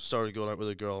just started going out with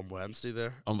a girl on Wednesday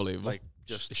there. Unbelievable. Like,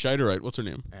 just shout her out. What's her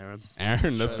name?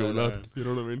 Aaron. Let's go, lad. You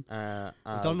know what I mean?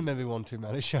 I've done maybe one too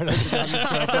many shout outs to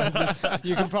Daniel's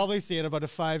You can probably see in about a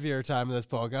 5-year time of this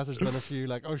podcast, there's been a few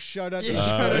like, oh, shout out to you.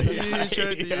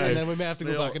 And then we may have to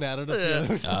go back and edit a few of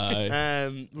those.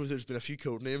 Well, there's been a few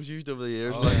code names used over the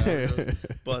years.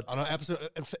 But on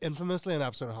infamously in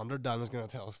episode 100, Daniel's going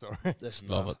to tell a story. Listen,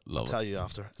 love it. I'll tell you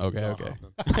after. It's okay.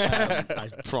 I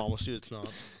promise you it's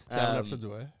not. 7 episodes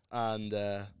away. And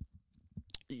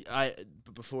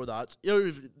before that, you know,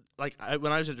 like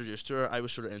when I was introduced to her, I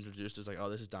was sort of introduced as like, oh,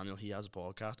 this is Daniel. He has a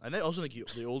podcast. And I also think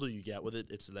the older you get with it,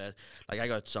 it's less. Like I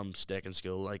got some stick in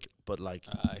school, like, but like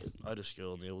out of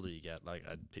school, and the older you get, like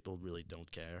people really don't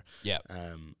care. Yeah.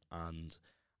 And I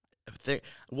think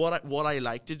what I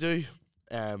like to do,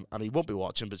 and he won't be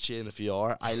watching, but Shane, if you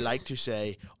are, I like to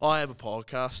say, oh, I have a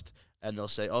podcast. And they'll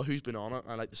say, oh, who's been on it?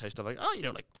 I like to say stuff like, oh, you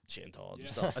know, like Shane Todd and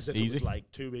stuff. As if it was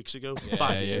like 2 weeks ago.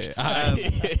 5 years. You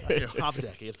know, half a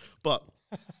decade. But,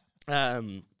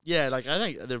 yeah, like, I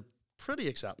think they're pretty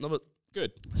accepting of it.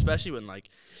 Good. Especially when, like,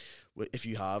 if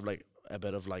you have, like, a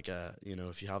bit of, like, you know,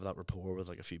 if you have that rapport with,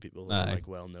 like, a few people that are, like,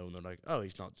 well-known, they're like, oh,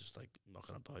 he's not just, like,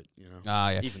 knocking about, you know.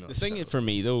 Yeah. Even the thing for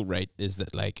me, though, right, is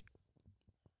that, like,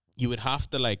 you would have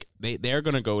to, like, they're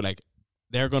going to go,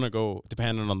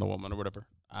 depending on the woman or whatever,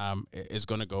 is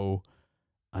going to go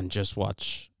and just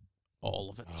watch all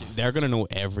of it. They're going to know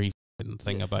every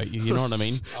thing about you. You know what I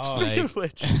mean? Speaking of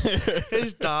which,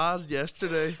 his dad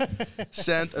yesterday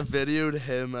sent a video to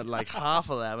him at like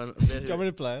 11:30. Do you want me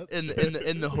to play it?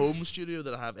 In the home studio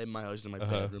that I have in my house in my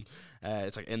bedroom.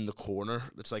 It's like in the corner.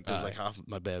 It's like there's like half of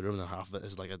my bedroom and then half of it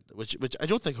is like which I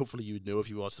don't think hopefully you would know if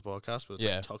you watched the podcast, but it's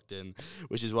like tucked in,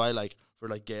 which is why like for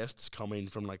like guests coming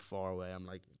from like far away, I'm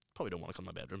like probably don't want to come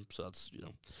to my bedroom, so that's, you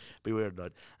know, be weird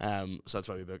out. So that's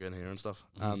why we book in here and stuff.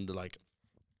 And like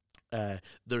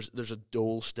there's a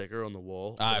Dole sticker on the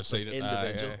wall. I've seen it.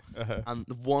 Individual. And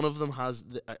one of them has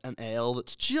an L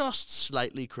that's just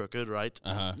slightly crooked, right?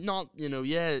 Not, you know,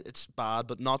 it's bad,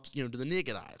 but not, you know, to the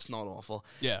naked eye, it's not awful.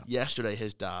 Yeah. Yesterday,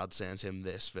 his dad sent him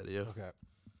this video. Okay.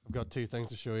 I've got 2 things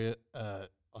to show you. I'll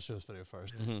show this video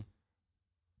first.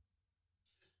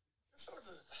 Sort of.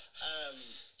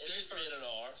 It is rated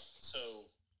R, so.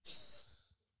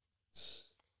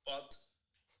 But.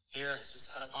 Here, an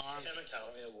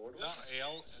Academy Award. That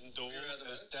L in Dole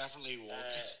is definitely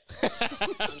working.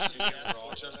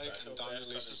 Roger, and Daniel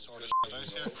Lee's sort of out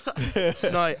here.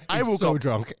 Now, I woke so up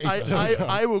drunk.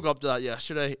 I woke up to that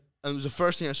yesterday, and it was the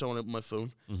first thing I saw on my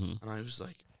phone, and I was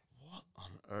like, "What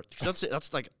on earth?" Because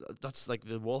that's like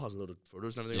the wall has a load of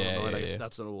photos and everything on it.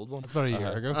 That's an old one. That's about a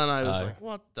year ago. And I was like,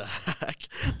 "What the heck?"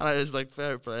 And I was like,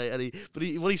 "Fair play." And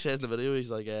what he says in the video, he's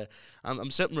like,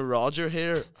 I'm sitting with Roger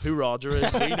here. Who Roger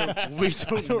is, we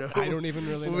don't know. I don't even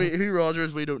really know. Who Roger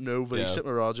is, we don't know. But he's sitting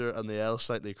with Roger, and the L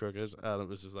slightly crooked, and it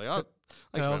was just like, oh.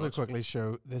 Can I also quickly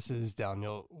show? This is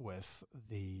Daniel with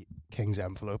the King's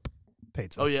Envelope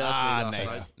pizza. Oh yeah,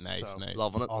 that's me. Nice.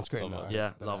 Loving it On screen now.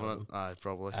 Yeah, loving it.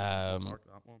 Probably. I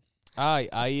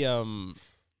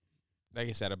like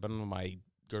I said, I've been with my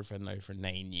girlfriend now for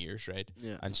 9 years, right?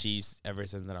 Yeah. And she's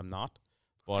everything that I'm not.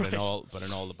 But in all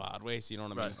the bad ways, you know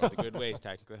what I mean? Or the good ways,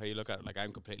 technically, how you look at it. Like,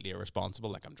 I'm completely irresponsible.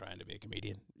 Like, I'm trying to be a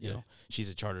comedian. You know, she's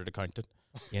a chartered accountant.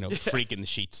 You know, freaking the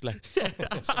sheets, like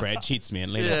spreadsheets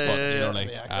mainly. But you know, like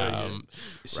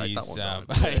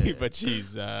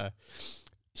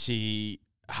she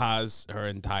has her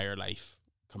entire life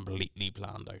completely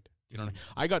planned out. You know, what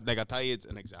I got like I'll tell you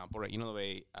an example, right? You know the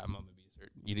way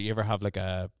you ever have like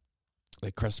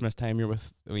Christmas time you're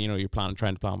with, you know, you're trying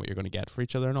to plan what you're going to get for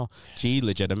each other and all. She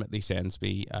legitimately sends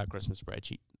me a Christmas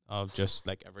spreadsheet of just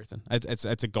like everything.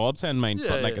 It's a godsend, mine,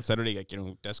 but like it's literally like, you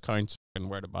know, discounts and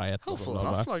where to buy it. Helpful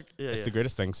enough, like it's the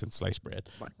greatest thing since sliced bread.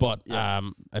 But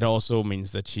it also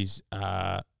means that she's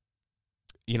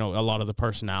you know, a lot of the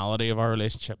personality of our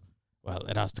relationship, well,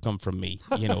 it has to come from me,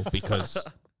 you know, because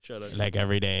like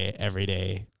every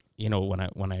day, you know,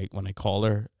 when I call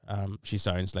her, she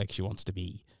sounds like she wants to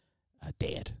be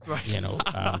dead, you know,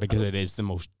 because it is the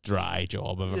most dry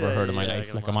job I've ever heard in my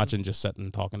life. Like, imagine just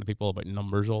sitting talking to people about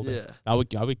numbers all day. I would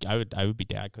be dead.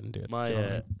 I couldn't do it.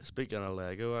 My speaking of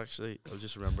Lego, actually, I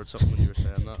just remembered something when you were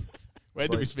saying that. When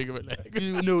did we speak about Lego?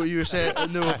 You were saying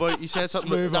you said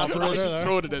something about just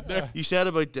throwing it in there. You said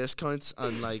about discounts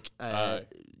and like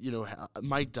you know,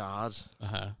 my dad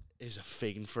is a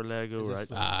fiend for Lego, right?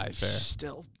 Fair.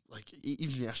 Still, like,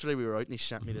 even yesterday we were out and he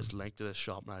sent me this link to this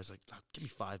shop and I was like, give me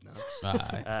 5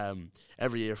 minutes.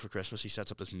 Every year for Christmas he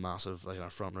sets up this massive, like in our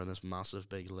front room, this massive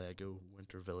big Lego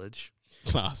winter village.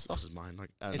 Class. That's his mind. Like,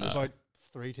 it's about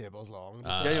 3 tables long.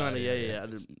 Yeah.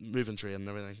 Moving train and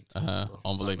everything.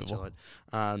 Unbelievable.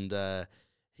 And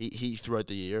he throughout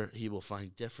the year he will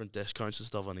find different discounts and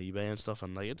stuff on eBay and stuff,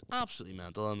 and like it's absolutely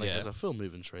mental, and like there's a full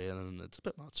moving train and it's a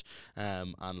bit much,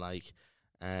 and like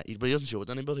but he doesn't show it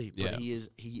to anybody. But he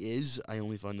is. I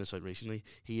only found this out recently.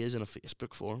 He is in a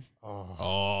Facebook forum for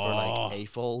like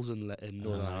AFOLs in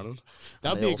Northern Ireland.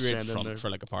 That'd be a great front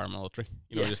for like a paramilitary.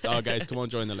 You know, just guys, come on,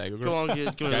 join the Lego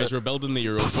group. Guys, we're building the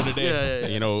Europa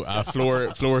today. You know,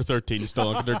 floor 13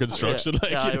 still under construction.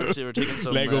 We're taking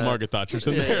some Lego Margaret Thatcher's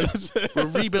in there. We're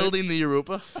rebuilding the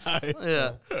Europa.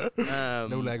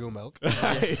 No Lego milk.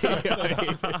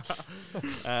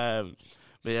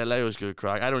 But yeah, Lego's good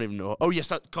crack. I don't even know. Oh yes,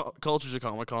 that Cultures of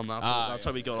Comic-Con. That's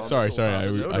how we got on. Sorry,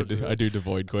 I do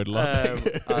devoid quite a lot.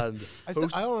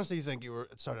 I honestly think you were.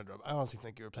 Sorry to interrupt. I honestly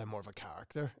think you were playing more of a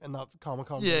character in that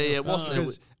Comic-Con. Yeah, it wasn't.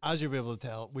 Because as you'll be able to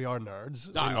tell, we are nerds.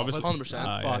 Obviously,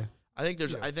 100%. But I think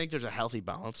there's a healthy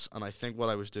balance, and I think what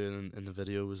I was doing in the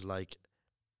video was like,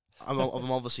 I'm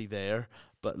obviously there,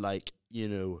 but like, you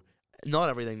know, not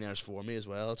everything there is for me as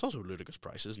well. It's also ludicrous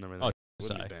prices and everything.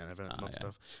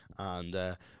 Stuff. And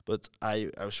but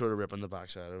I was sort of ripping the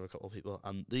backside of a couple of people,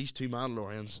 and these 2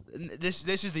 Mandalorians, this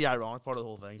is the ironic part of the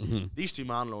whole thing. These 2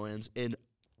 Mandalorians in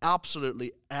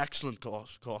absolutely excellent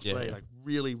cosplay, like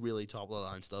really, really top of the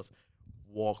line stuff,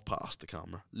 walk past the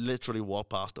camera, literally walk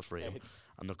past the frame,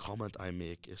 and the comment I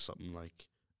make is something like,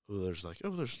 there's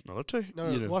another 2. No,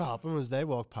 you know. What happened was they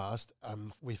walked past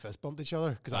and we fist bumped each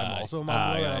other because I'm also a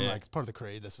Mandalorian. I'm like, it's part of the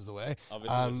creed. This is the way.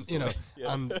 Obviously, and you know,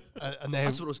 and they.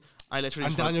 That's what it was. I literally.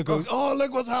 And Daniel goes, "Oh,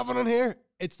 look what's happening here."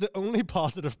 It's the only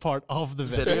positive part of the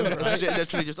video. Right?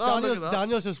 Literally just.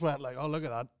 Daniel just went like, "Oh, look at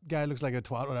that guy. Looks like a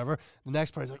twat." Whatever. The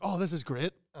next part is like, "Oh, this is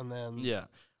great," and then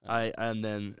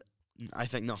I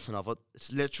think nothing of it.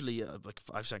 It's literally like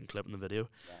a 5-second clip in the video.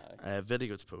 Video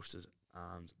gets posted,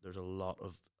 and there's a lot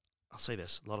of. I'll say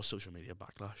this, a lot of social media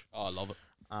backlash. Oh, I love it.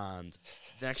 And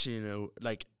next thing you know,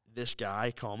 like, this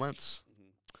guy comments.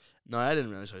 Now, I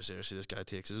didn't realize how seriously this guy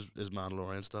takes his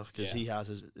Mandalorian stuff, because he has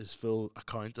his full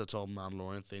account that's all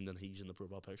Mandalorian themed, and he's in the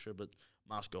profile picture, but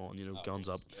mask on, you know, guns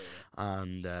up.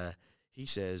 And he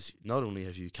says, not only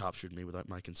have you captured me without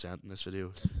my consent in this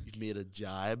video, you've made a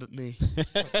jibe at me.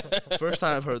 First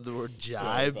time I've heard the word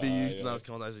jibe be used in that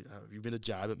comment. I was like, you've made a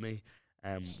jibe at me.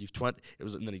 You've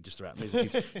and then he just threatened me.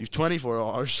 You've 24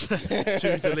 hours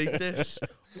to delete this,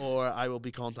 or I will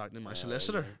be contacting my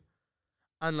solicitor.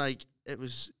 And like, it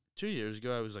was 2 years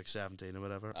ago. I was like 17 or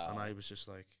whatever, and I was just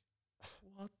like,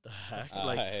 "What the heck?"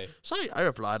 So I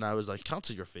replied, and I was like, "Can't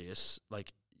see your face."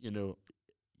 Like, you know,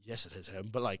 yes, it is him,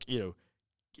 but like, you know,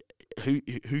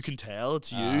 who can tell?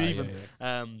 It's you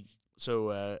even.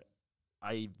 So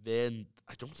I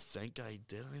don't think I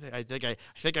did anything. I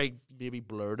think I maybe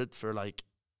blurred it for like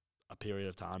a period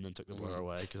of time, then took the blur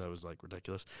away because I was like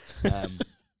ridiculous.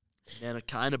 And it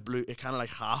kind of like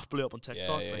half blew up on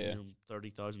TikTok, you know,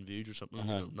 30,000 views or something. You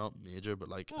know, not major, but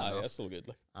like that's still good.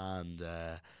 Like. And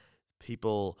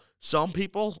some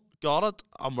people got it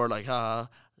and were like,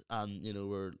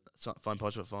 and found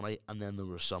parts of it funny, and then there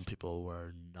were some people who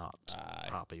were not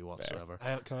happy whatsoever.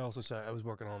 Can I also say I was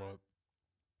working on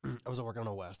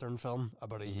a Western film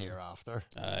about a year after.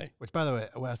 Which, by the way,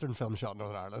 a Western film shot in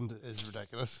Northern Ireland is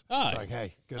ridiculous. It's like,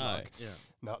 hey, good luck.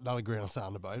 Yeah. Not a grain of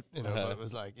sand about it, but it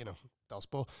was like, Dust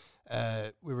Bowl.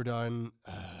 We were down,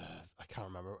 I can't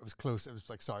remember, it was close, it was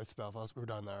like South Belfast, we were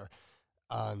down there,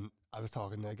 and I was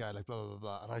talking to a guy like blah, blah, blah,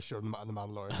 blah, and I showed him the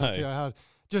Mandalorian tattoo I had,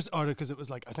 just out of, because it was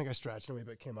like, I think I stretched and a wee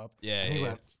bit came up. And he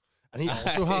went, and he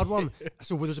also had one.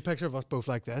 So there's a picture of us both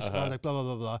like this, and I was like, blah, blah,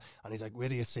 blah, blah, and he's like, wait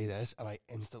till you see this, and I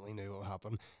instantly knew what would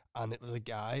happen, and it was a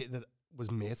guy that was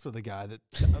mates with a guy that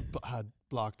had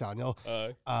blocked Daniel,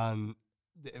 and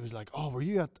it was like, oh, were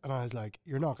you at, and I was like,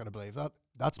 you're not going to believe that.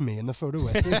 That's me in the photo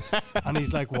with you. And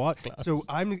he's like, what? Class. So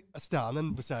I'm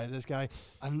standing beside this guy,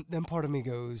 and then part of me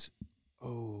goes,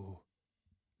 oh,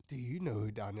 do you know who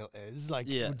Daniel is? Like,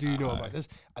 do you know about this?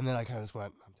 And then I kind of just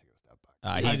went, I'm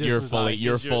taking a step back.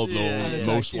 You're full blown,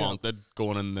 most wanted,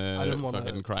 going in the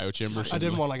fucking cryo chamber. I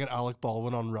didn't want like an Alec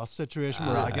Baldwin on Rust situation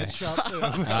where I get shot.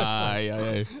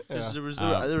 There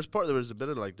was a bit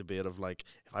of like debate of like,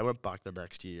 if I went back the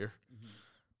next year,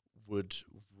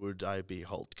 would I be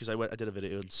Hulk? Because I did a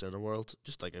video in Cineworld,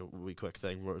 just like a wee quick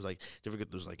thing where it was like, do you ever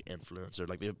get those like influencer,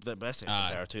 like the best thing to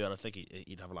compare to, and I think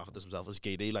he'd have a laugh at this himself, is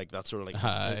Gady, like that sort of like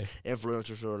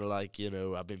influencer sort of like,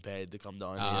 I've been paid to come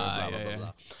down here, blah, blah, blah,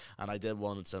 blah. And I did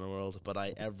one in Cineworld, but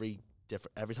every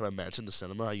time I mentioned the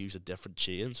cinema, I used a different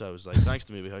chain. So I was like, thanks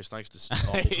to Movie House, thanks to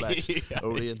Complex,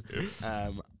 Odeon,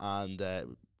 and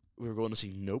we were going to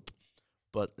see Nope,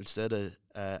 but instead of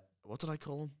what did I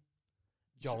call him?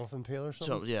 Jonathan Peele or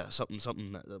something?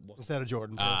 Something instead of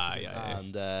Jordan Peele.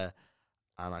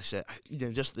 And I said,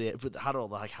 just had all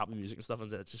the like happy music and stuff,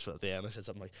 and just at the end I said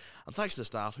something like, and thanks to the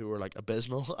staff who were like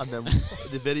abysmal. And then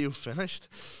the video finished,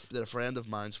 that a friend of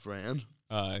mine's friend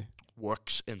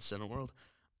works in Cineworld.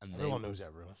 And everyone knows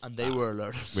everyone. And they were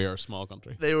alerted. We are a small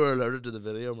country. They were alerted to the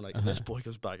video, and we're like, if this boy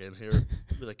comes back in here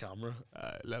with a camera,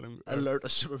 let him alert a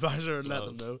supervisor and let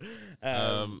them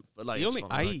know. But like,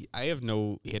 I have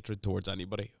no hatred towards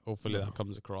anybody. Hopefully that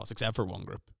comes across, except for one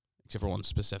group, except for one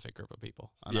specific group of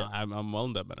people. And I'm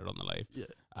willing to admit it on the live.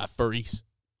 Furries.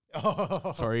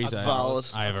 Furries,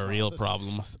 I have a real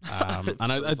problem with,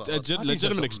 and a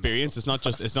legitimate experience. It's not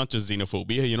just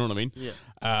xenophobia. You know what I mean? Yeah.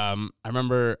 I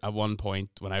remember at one point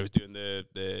when I was doing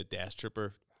the Death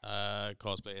Trooper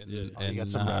cosplay in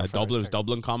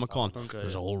Dublin Comic Con. There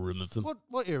was a whole room of them.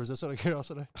 What year was this? Out of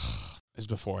curiosity. It was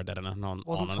before I did it. Wasn't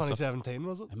 2017?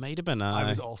 Was it? It might have been. I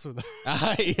was also there.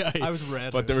 I was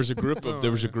red. But there was a group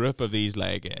of these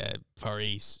like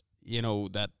furries.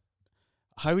 That.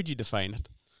 How would you define it?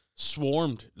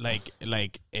 Swarmed like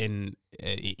in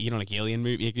like alien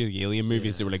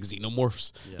movies. They were like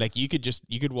xenomorphs. Like you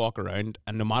could walk around,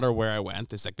 and no matter where I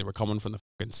went, it's like they were coming from the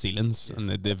fucking ceilings and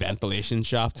the ventilation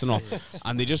shafts and all,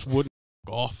 and they just wouldn't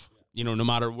go off. No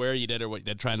matter where you did or what you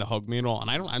did, trying to hug me and all. And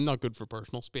I'm not good for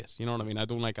personal space. You know what I mean? I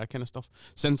don't like that kind of stuff.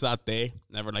 Since that day,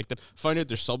 never liked it. Found out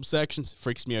there's subsections,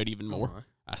 freaks me out even more.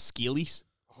 Scalies.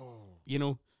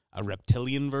 A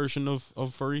reptilian version of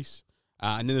furries.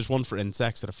 And then there's one for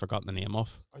insects that I've forgotten the name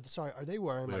of. Are they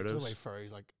wearing like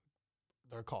furries, like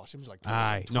their costumes, like?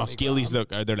 No, scalies look.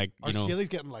 They're like scalies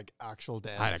getting like actual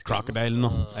dead. Like crocodile,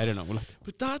 no, I don't know.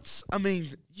 But that's,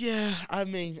 obviously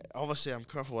I'm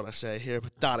careful what I say here,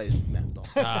 but that is mental.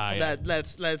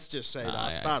 Let's just say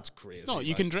that's crazy. No,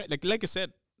 you can like I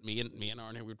said. Me and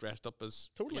Arnie, we dressed up as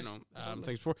things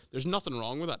before. There's nothing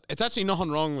wrong with that. It's actually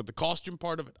nothing wrong with the costume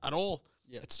part of it at all.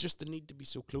 Yeah. It's just the need to be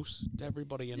so close to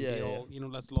everybody and be all,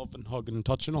 let's love and hug and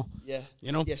touch and all. Yeah.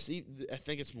 Yes, I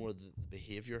think it's more the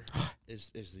behaviour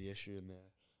is the issue in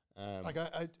there. Like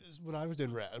when I was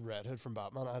doing Red Hood from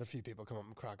Batman, I had a few people come up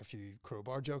and crack a few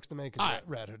crowbar jokes to me. Because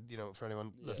Red Hood, for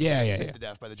anyone listening, to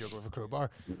death by the Joker with a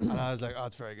crowbar. And I was like, oh,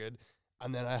 it's very good.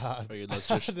 And then I had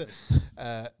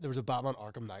there was a Batman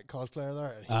Arkham Knight cosplayer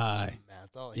there, and he was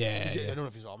mental. I don't know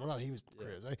if you saw him or not. He was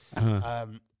crazy.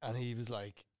 And he was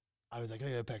like, I was like, I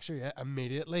get a picture. Yeah,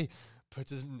 immediately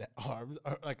puts his arms,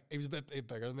 like he was a bit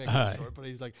bigger than me, short, but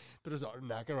he's like put his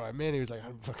neck around me, and he was like,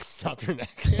 "I'm fucking snap your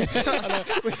neck." And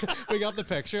we got the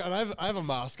picture, and I have a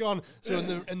mask on, so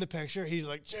in the picture he's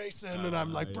like Jason, and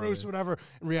I'm like Bruce, whatever.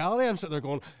 In reality, I'm sitting there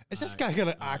going, "Is this guy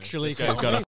gonna actually?" This guy's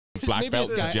got a black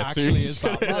belt in jiu-jitsu. He's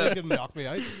gonna knock me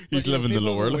out. He's living the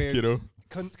lore,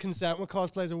 Consent with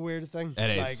cosplay is a weird thing. It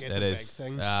is. Like, it's it a is. big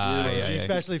thing.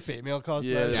 Especially female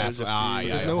cosplayers.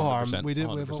 There's no harm.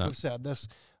 We've said this.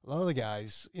 A lot of the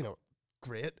guys,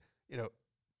 great.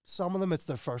 Some of them, it's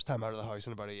their first time out of the house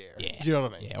in about a year. Yeah. Do you know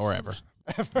what I mean? Yeah, or ever.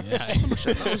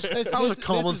 That was a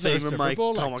common theme in my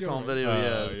Comic-Con video.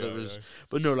 Yeah.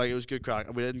 But no, like it was good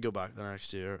crack. We didn't go back the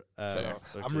next year.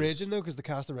 I'm raging though because the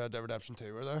cast of Red Dead Redemption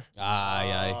 2 were there.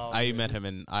 I met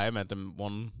him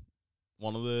one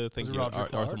of the things.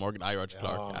 Arthur Morgan. Roger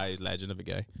Clark. He's a legend of a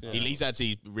guy. Yeah. He's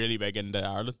actually really big into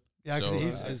Ireland. Yeah,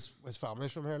 because his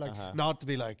family's from here. Like, not to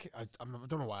be like, I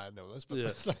don't know why I know this, but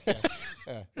it's like,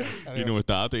 Anyway, you know his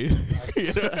dad, do you?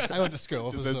 I went to school.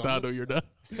 Does his dad know your dad?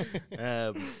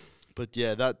 But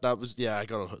yeah, that was I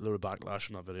got a little backlash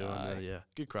from that video. And,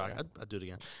 good crack. I'd do it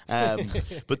again.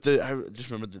 But I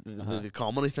just remember the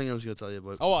comedy thing I was going to tell you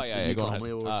about. The New Comedy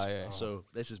Awards. So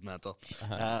this is mental.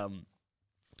 So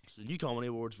the New Comedy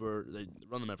Awards they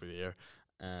run them every year.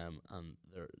 And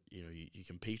they're you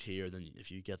compete here. Then if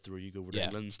you get through, you go over to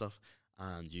England and stuff,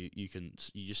 and you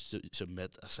just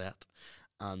submit a set,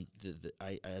 and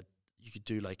you could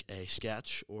do like a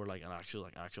sketch or like an actual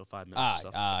 5 minutes and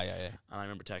stuff. And I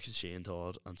remember texting Shane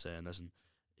Todd and saying, listen,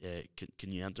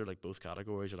 can you enter like both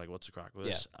categories, or like what's the crack with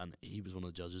this? And he was one of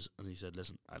the judges, and he said,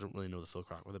 listen, I don't really know the full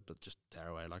crack with it, but just tear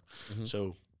away like.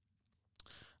 So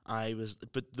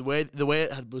but the way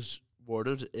it was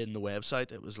worded in the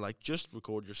website, it was like, just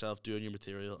record yourself doing your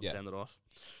material and send it off.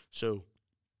 So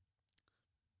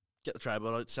get the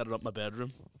tripod out, set it up in my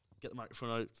bedroom, get the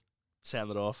microphone out,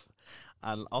 send it off,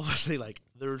 and obviously like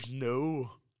there's no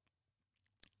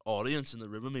audience in the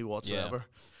room with me whatsoever.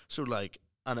 So like,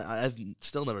 and I've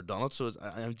still never done it, so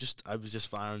I was just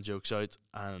firing jokes out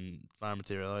and firing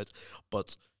material out,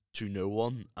 but to no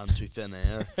one and to thin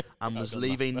air, and was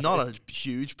leaving not a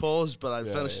huge pause, but I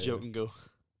finished a joke and go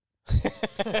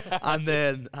and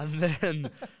then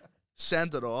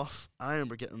sent it off. I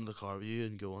remember getting in the car with you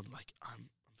and going like, I'm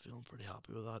feeling pretty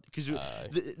happy with that, because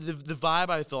the vibe,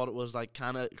 I thought it was like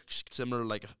kind of similar,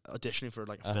 like auditioning for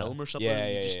like a film or something.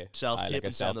 Just self-tape like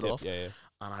and send it off. And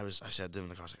I said to him in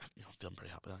the car, I was like, I'm feeling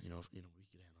pretty happy with that. We could end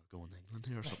up going to England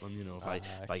here or something.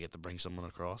 If I get to bring someone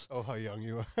across. Oh, how young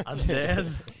you are! And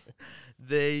then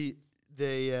they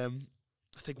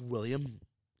I think William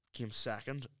came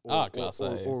second or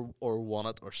won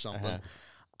it or something.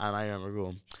 And I remember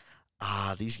going,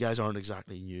 these guys aren't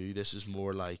exactly new. This is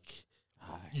more like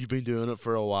you've been doing it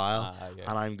for a while.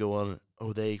 And I'm going,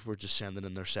 they were just sending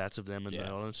in their sets of them and the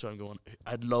audience. So I'm going,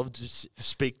 I'd love to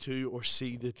speak to or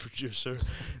see the producer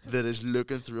that is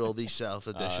looking through all these self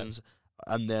editions.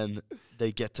 And then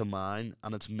they get to mine,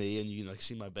 and it's me, and you can like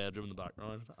see my bedroom in the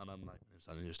background, and I'm like, I'm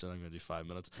standing here still. I'm going to do 5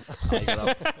 minutes. And I get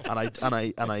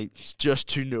up, and I just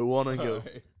to no one and go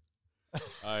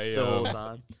the whole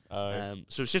time.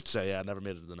 So it's just to say, I never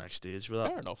made it to the next stage with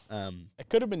that. Fair enough. It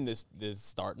could have been this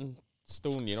starting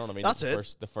stone. You know what I mean? That's the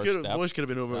it. The first step. Boys could have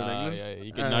been over in England. Yeah,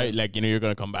 you can now, like you're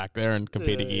going to come back there and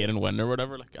compete again and win or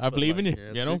whatever. Like I believe in you.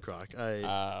 You know, crack.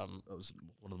 That was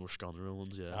one of the more scandalous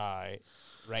ones. Yeah.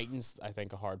 Writing's, I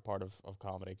think, a hard part of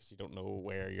comedy, because you don't know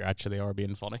where you actually are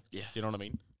being funny. Yeah. Do you know what I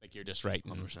mean? Like, you're just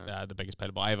writing the biggest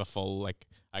pile. But I have a full, like,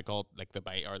 I call it, like, the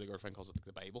Bible, or the girlfriend calls it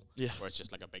the Bible. Yeah. Where it's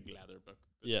just, like, a big leather book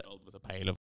that's filled with a pile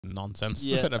of nonsense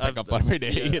that I pick up every day.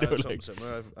 Yeah, you know, like,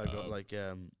 similar. I've got, like,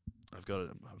 I've got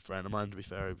a friend of mine, to be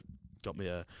fair, got me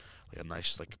a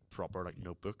nice, like, proper, like,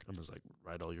 notebook, and was like,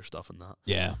 write all your stuff in that.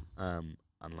 Yeah. And,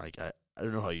 like, I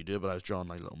don't know how you do it, but I was drawing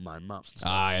like little mind maps and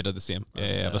stuff. I did the same. I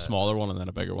have a smaller one and then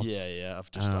a bigger one. Yeah,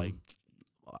 I've just like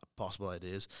possible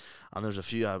ideas. And there's a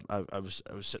few. I was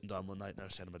sitting down one night and I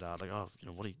was saying to my dad, like,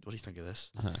 what do you think of this?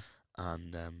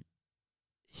 And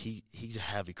he's a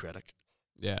heavy critic.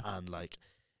 Yeah. And like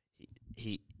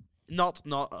he's not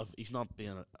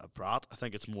being a prat. I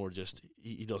think it's more just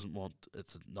he doesn't want it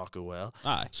to not go well.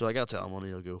 Aye. So I gotta tell him one,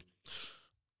 and he'll go,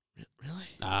 really?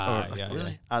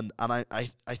 Really? Yeah. And I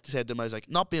said to him, I was like,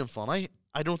 not being funny,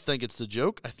 I don't think it's the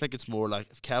joke. I think it's more like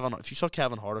if you saw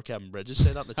Kevin Hart or Kevin Bridges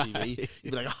say that on the TV,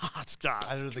 you'd be like, it's God.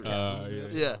 I don't think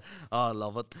I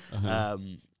love it.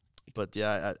 But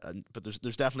yeah, but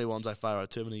there's definitely ones I fire out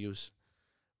to him and he goes,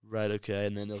 right, okay,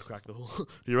 and then he'll crack the whole,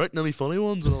 you're writing any funny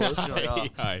ones and all this.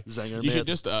 Like, zinger, you should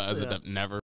just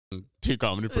never do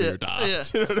comedy for your dad. Yeah.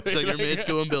 You know what I mean? Zinger, mate,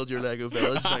 go and build your Lego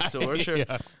village next door. Sure.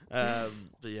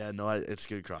 But yeah, no, it's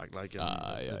good crack. Like,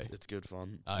 it's good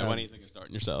fun. When do you think of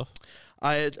starting yourself?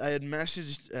 I had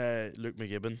messaged Luke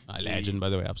McGibbon, legend, by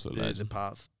the way, absolute legend, the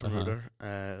Path promoter,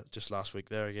 just last week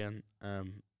there again,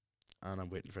 and I'm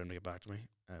waiting for him to get back to me.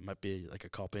 It might be like a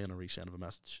copy and a resend of a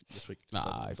message this week.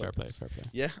 Fair play.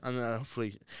 Yeah, and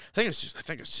hopefully, I think it's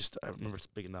just. I remember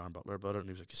speaking to Aaron Butler about it, and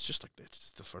he was like, "It's just like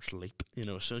it's the first leap, you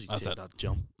know. As soon as you take that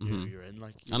jump, you're in.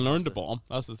 Like, and learn to bomb.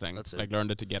 That's the thing. Like, learn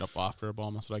to get up after a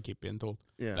bomb. That's what I keep being told.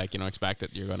 Yeah, like, expect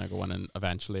that you're gonna go in and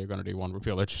eventually you're gonna do one where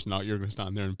people are just not. You're gonna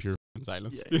stand there in pure in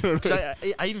silence. Yeah. You know what I mean?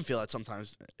 'Cause I even feel that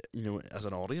sometimes, as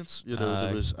an audience,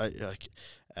 there was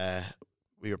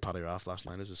we were Paddy Raff last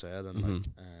night, as I said, and then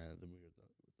we were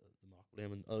the mock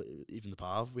game, and even the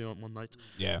Pav we went one night.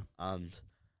 Yeah. And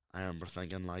I remember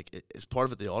thinking, like, it's part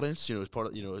of it the audience, it's part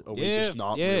of, are we Yeah, just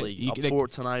not yeah, really you up c- like, for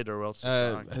it tonight, or else?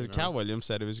 As Cal Williams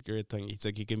said, it was a great thing. He's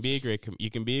like, you can be a great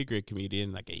comedian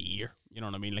in like a year. You know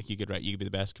what I mean? Like you could be the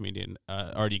best comedian,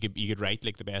 or you could write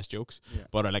like the best jokes. Yeah.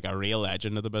 But like a real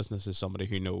legend of the business is somebody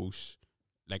who knows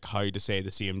like how to say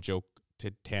the same joke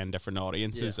to 10 different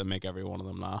audiences and make every one of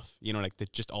them laugh. Like they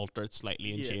just alter it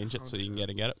slightly and change it so you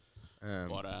can get it.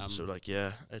 So like,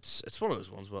 it's one of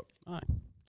those ones, but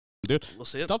dude, we'll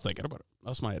see it. Stop thinking about it.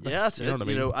 That's my advice. Yeah, that's you it. Know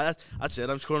what I mean? That's it.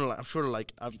 I'm sort of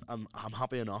like I'm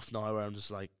happy enough now where I'm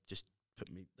just like just let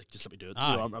me do it.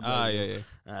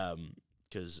 Yeah.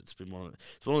 Because it's one of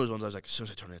those ones I was like, as soon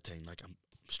as I turn 18, like I'm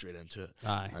straight into it.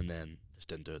 And then just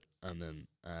didn't do it. And then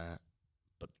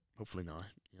but hopefully now,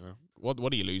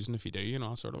 What are you losing if you do,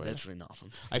 sort of way? Literally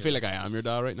nothing. I feel like I am your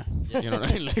dad right now. You know what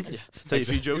I mean? Like, tell you a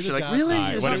few jokes, you're like, really?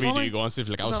 Whatever you do, go on,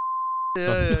 like I was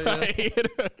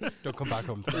Don't come back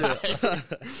home.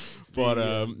 But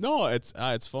no,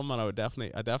 it's fun, man. I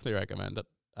definitely recommend it.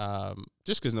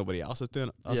 Just because nobody else is doing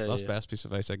it. That's the best piece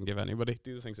of advice I can give anybody.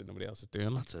 Do the things that nobody else is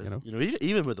doing. That's it.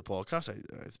 Even with the podcast, I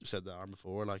said that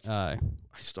before. Like, I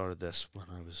started this when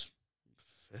I was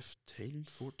 15,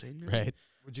 14. Maybe. Right.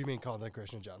 Would you mean content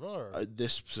creation in general, or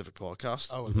this specific podcast?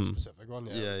 Oh, this specific one.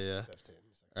 Yeah.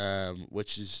 15.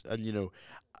 Which is, and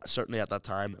certainly at that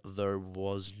time there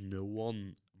was no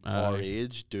one our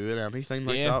age doing anything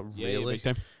like that. Really.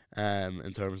 Big time.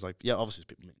 In terms like obviously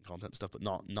people making content and stuff, but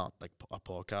not like a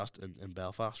podcast in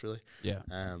Belfast really. Yeah.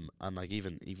 And like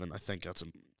even I think that's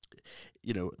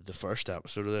the first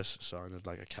episode of this sounded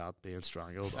like a cat being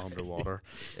strangled underwater.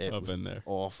 It I've was been there.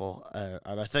 awful.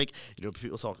 And I think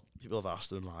people have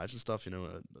asked in lives and stuff. I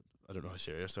don't know how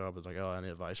serious they are, but like, any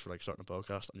advice for like starting a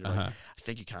podcast? And you're like, I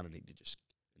think you kind of need to just,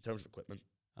 in terms of equipment,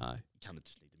 you kind of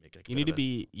just need to make like you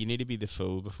need to be the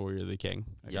fool before you're the king.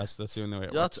 I guess that's the only way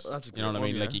it works. That's a you know what I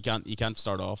mean? Yeah. Like you can't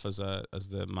start off as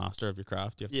the master of your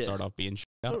craft. You have to start off being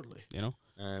totally. In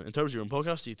terms of your own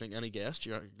podcast, do you think any guests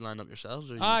you line up yourselves?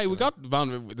 Or we got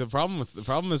the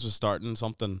problem is with starting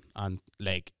something and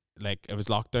like it was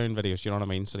lockdown videos. You know what I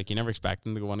mean? So like you never expect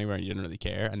them to go anywhere and you didn't really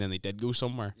care, and then they did go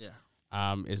somewhere. Yeah.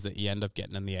 Is that you end up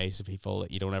getting in the eyes of people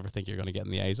that you don't ever think you're going to get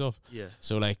in the eyes of. Yeah.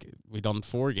 So like we done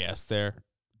 4 guests there.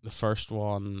 The first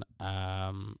one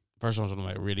was one of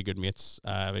my really good mates.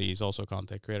 But he's also a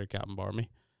content creator, Captain Barmy.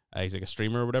 He's like a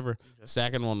streamer or whatever. Okay.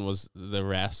 Second one was the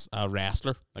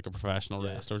wrestler, like a professional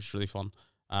wrestler, which is really fun.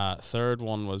 Third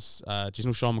one was do you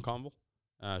know Sean McConville?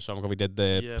 Sean McConville did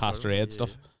the Pastor Ed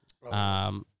stuff.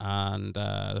 And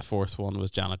the fourth one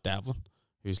was Janet Devlin,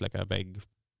 who's like a big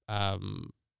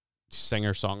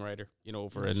singer songwriter,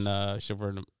 over she's over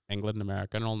in England and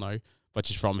America and all now, but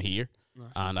she's from here.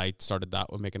 Nice. And I started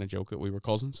that with making a joke that we were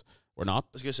cousins. We're not. I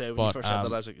was gonna say when you first said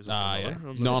that, I was like, is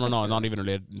that no, not even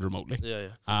related remotely.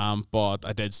 Yeah. But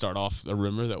I did start off a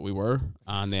rumor that we were,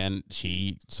 and then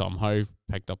she somehow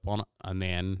picked up on it, and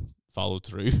then followed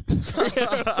through.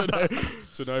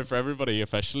 so now for everybody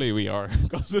officially we are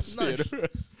cousins. Nice.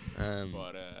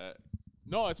 But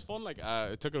no, it's fun. Like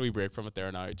I took a wee break from it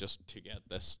there now just to get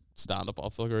this stand up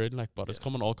off the ground. Like, but it's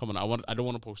all coming. I don't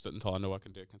want to post it until I know I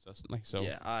can do it consistently. So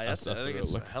I think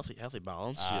it's a healthy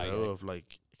balance. Of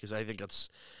like, because I think that's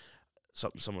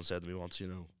something someone said to me once.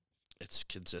 It's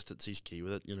consistency's key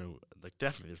with it. Like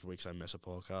definitely there's weeks I miss a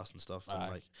podcast and stuff. And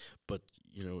like, but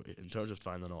in terms of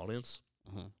finding an audience,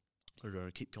 they're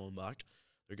gonna keep coming back.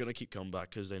 They're going to keep coming back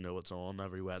because they know it's on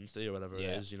every Wednesday or whatever it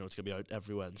is. It's going to be out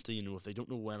every Wednesday. If they don't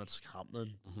know when it's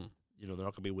happening, they're not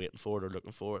going to be waiting for it or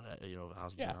looking for it. If it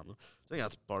hasn't been happening. I think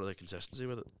that's part of the consistency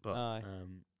with it. But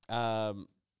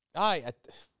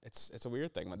it's a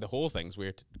weird thing. The whole thing's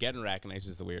weird. Getting recognized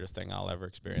is the weirdest thing I'll ever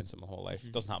experience in my whole life.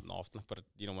 It doesn't happen often, but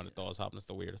when it does happen, it's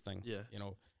the weirdest thing. Yeah.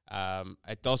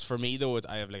 It does for me though.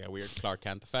 I have like a weird Clark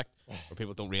Kent effect where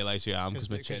people don't realize who I am because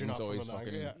my chin's always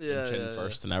fucking chin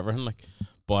first and everything. Like,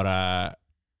 but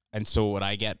and so what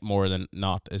I get more than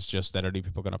not is just literally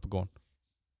people going up and going,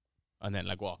 and then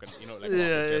like walking, walking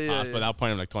straight past. By that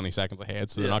point, I'm like 20 seconds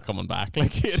ahead, so they're not coming back.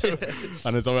 Like,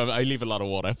 and it's I leave a lot of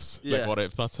what ifs. Like, what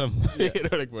if that's him?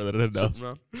 Like where they didn't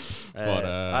know.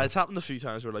 But it's happened a few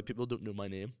times where like people don't know my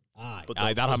name. But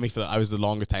that had me for that. I was the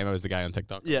longest time I was the guy on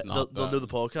TikTok. Yeah, they'll know the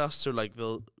podcast. So like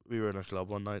we were in a club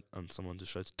one night and someone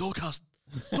just shouts Dolecast.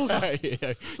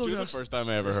 The first time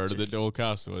I ever heard of the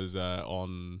Dolecast was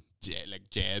on like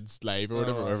Jed's live or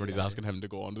whatever, where everybody's asking him to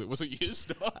go on to it. Was it you?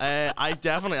 I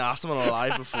definitely asked him on a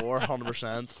live before,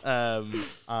 100%.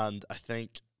 And I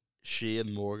think she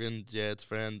and Morgan, Jed's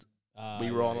friend,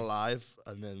 we were on a live,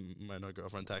 and then my now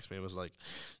girlfriend texted me and was like,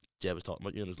 Jed was talking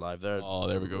about you in his live there. Oh,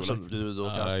 there we go. Something to do with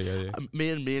Dolecast.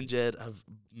 Me and Jed have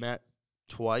met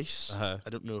twice. I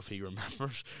don't know if he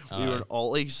remembers. We were in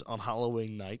Ollie's on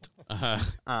Halloween night,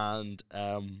 and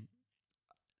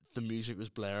the music was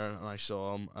blaring, and I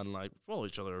saw him, and like follow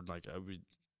each other, and like I would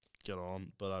get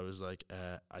on, but I was like,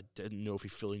 I didn't know if he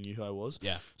fully knew who I was.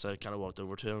 Yeah. So I kind of walked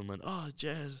over to him and went, "Oh,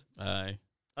 Jed." Aye.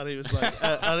 And he was like,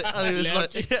 and he was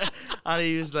like, yeah. And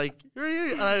he was like, "Who are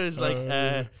you?" And I was like,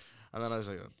 and then I was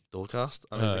like, "Dolecast."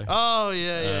 And I was like, "Oh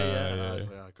yeah." And I was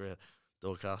like, "Oh great,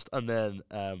 Dolecast." And then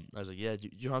I was like, "Yeah,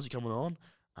 you fancy coming on?"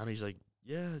 And he's like,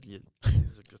 "Yeah." He's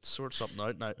like, "Let's sort something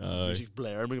out now." Music's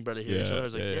blaring, we can barely hear each other. I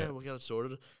was like, "Yeah, we'll get it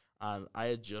sorted." And I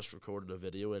had just recorded a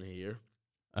video in here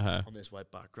on this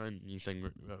white background, new thing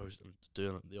I was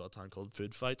doing at the odd time called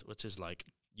Food Fight, which is like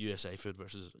USA food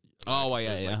versus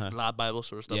Lad Bible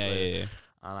sort of stuff. Yeah.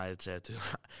 And I had said to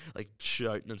like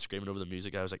shouting and screaming over the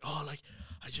music, I was like, "Oh, like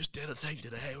I just did a thing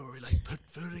today where we like put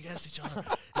food against each other.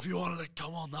 If you want to like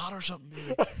come on that or something,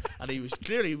 maybe." And he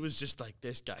was just like,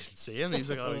 "This guy's insane." He was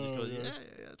like, "Oh, he just goes,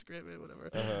 yeah, it's great, mate,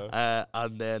 whatever."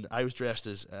 And then I was dressed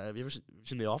as have you ever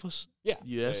seen The Office? Yeah.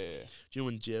 US. Yeah. Do you know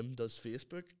when Jim does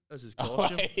Facebook as his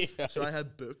costume? So I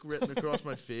had book written across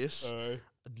my face.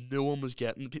 No one was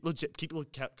getting people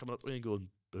kept coming up to me and going,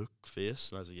 "Book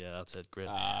face," and I was like, "Yeah, that's it, great."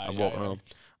 I'm walking on,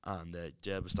 and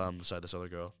Jeb was standing beside this other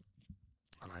girl,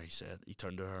 and I said, he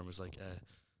turned to her and was like,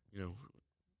 "You know,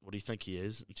 what do you think he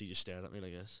is?" And she just stared at me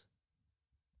like this.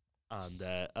 And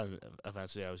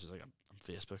eventually I was just like, I'm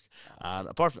Facebook. And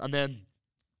apart from, and then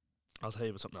I'll tell you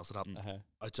about something else that happened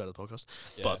outside of the podcast.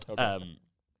 Yeah, but okay.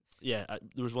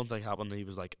 There was one thing happened. And he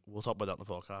was like, "We'll talk about that in the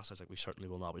podcast." I was like, "We certainly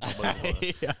will not be talking about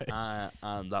it."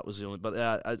 And that was the only. But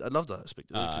I'd love to speak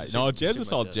to him. No, Jed's a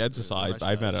solid. Jed's a solid.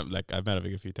 I've met him. Like I've met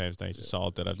him a few times now. He's a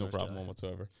solid. That I've no problem with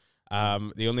whatsoever.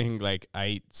 The only thing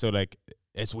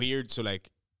it's weird. So like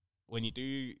when you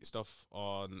do stuff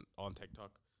on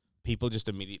TikTok, people just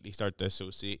immediately start to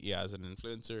associate you as an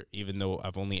influencer, even though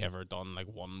I've only ever done like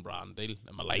one brand deal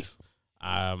in my life.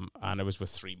 And it was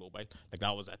with 3 Mobile. Like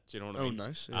that was it. Do you know what I mean? Oh,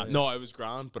 nice. No, it was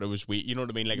grand, but it was weird. You know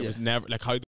what I mean? Like it was never like,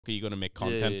 how the f- are you going to make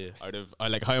content out of?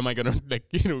 Like how am I going to like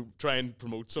try and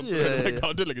promote something out of my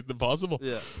content? Like it's impossible.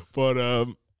 Yeah. But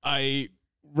I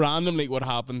randomly, what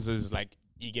happens is like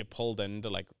you get pulled into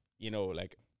like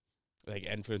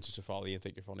influencers to follow you and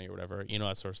think you're funny or whatever. You know,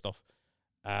 that sort of stuff.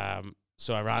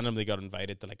 So I randomly got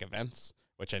invited to like events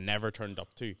which I never turned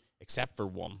up to except for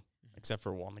one.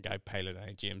 The guy Pilot,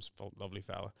 James, lovely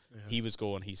fella. Yeah. He was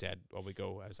going. He said, "Well, we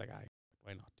go." I was like,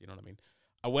 why not? You know what I mean?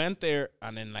 I went there,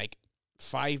 and in like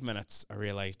 5 minutes, I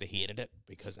realized I hated it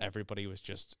because everybody was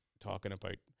just talking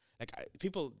about like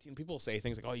people say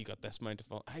things like, "Oh, you got this amount of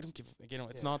fun." I don't give.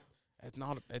 It's not.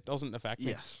 It doesn't affect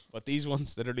me. But these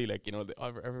ones literally like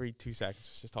every 2 seconds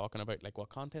was just talking about like what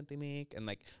content they make and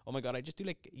like, "Oh my god, I just do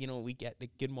like we get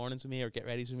like good mornings with me or get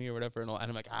ready with me or whatever," and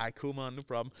I'm like, "Cool man, no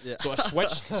problem." Yeah. So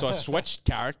I switched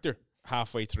character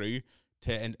halfway through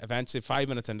and eventually 5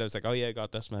 minutes into I was like, "Oh yeah, I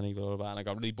got this many blah blah blah," and I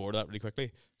got really bored of that really quickly.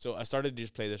 So I started to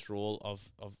just play this role of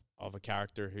a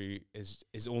character who is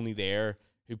only there,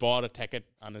 who bought a ticket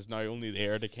and is now only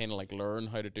there to kind of like learn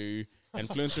how to do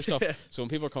influencer stuff. So when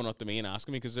people are coming up to me and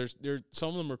asking me, because some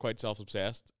of them are quite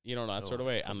self-obsessed, that sort of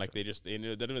way, and like they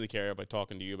don't really care about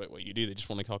talking to you about what you do. They just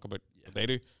want to talk about what they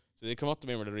do. So they come up to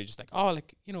me and they're just like, "Oh,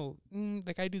 like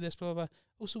like I do this blah blah blah."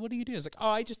 "Oh, so what do you do?" It's like, "Oh,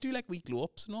 I just do like wee glow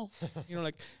ups and all."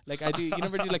 Like I do. You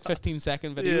never do like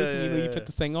 15-second videos, and you put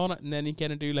the thing on it, and then you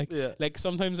kind of do like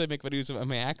sometimes I make videos of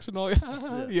my ex and all. And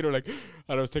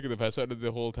I was taking the piss out of it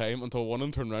the whole time until one of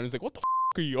them turned around and was like, "What the f***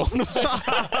 are you on about?"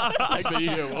 Like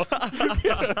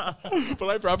but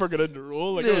I proper got into the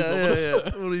role. Like, What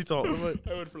are you talking about?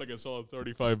 I went for like a solid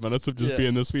 35 minutes of just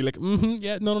being this wee like,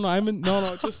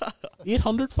 no, just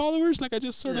 800 followers. Like I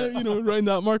just sort of around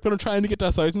that mark, but I'm trying to get to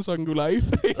 1,000 so I can go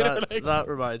live. That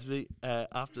reminds me.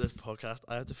 After this podcast,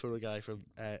 I had to phone a guy from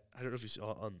I don't know if you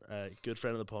saw it on good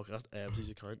friend of the podcast, Ebsy's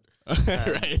account.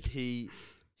 Right.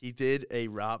 He did a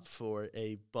rap for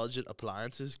a budget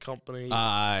appliances company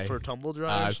for tumble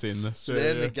dryers. I've seen this. So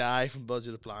then the guy from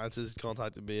Budget Appliances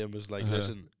contacted me and was like,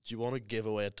 "Listen, do you want to give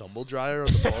away a tumble dryer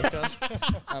on the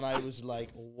podcast?" And I was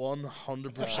like,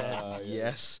 100%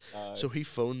 yes. So he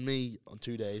phoned me on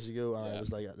 2 days ago, and I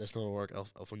was like, "This not work.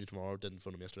 I'll phone you tomorrow." Didn't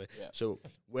phone him yesterday. Yeah. So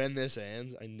when this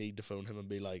ends, I need to phone him and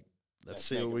be like, "Let's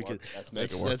see what we can.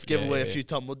 Let's give away a few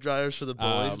tumble dryers for the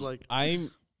boys."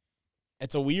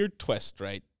 It's a weird twist,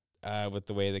 right? with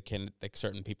the way that like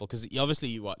certain people, because obviously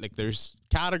you what like there's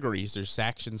categories, there's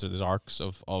sections, or there's arcs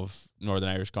of Northern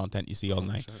Irish content you see all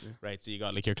night, right? So you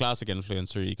got like your classic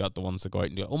influencer, you got the ones that go out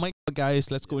and go, oh my god,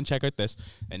 guys, let's go and check out this,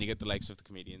 and you get the likes of the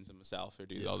comedians and myself who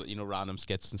do all the random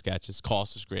skits and sketches.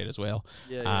 Cost is great as well.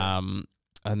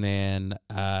 And then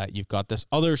you've got this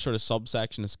other sort of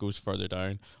subsection that goes further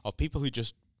down of people who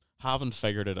just haven't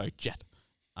figured it out yet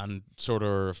and sort of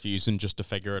refusing just to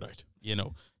figure it out,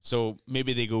 So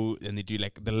maybe they go and they do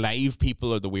like the live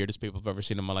people are the weirdest people I've ever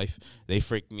seen in my life. They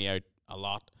freak me out a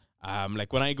lot.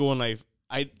 Like when I go on live,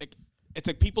 it's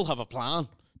like people have a plan.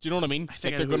 Do you know what I mean?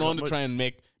 Like they're going on to try and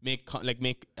make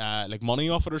money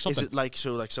off it or something. Is it like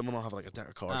so? Like someone will have like a deck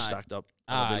of cards stacked up.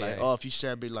 And be like, oh, if you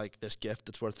send me like this gift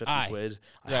that's worth 50 quid,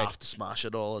 I have to smash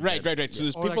it all. Right. So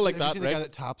there's people like that, right? The guy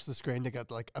that taps the screen to get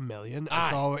like $1 million.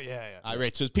 It's all,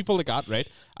 right. So there's people like that, right?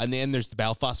 And then there's the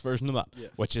Belfast version of that,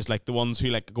 which is like the ones who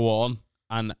like go on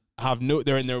and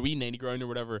they're in their wee 90 ground or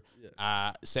whatever,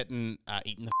 sitting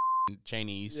eating the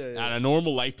Chinese and a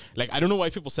normal life. Like I don't know why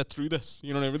people sit through this.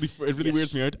 It really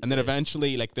weirds me out. And then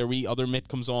eventually, like their wee other mate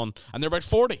comes on, and they're about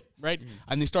 40, right?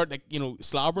 And they start like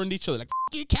slobbering at each other, like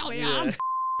 "F you, Kellyanne."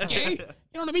 Okay, you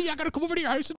know what I mean? I gotta come over to your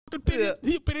house and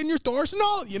put in your doors and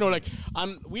all.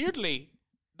 And weirdly,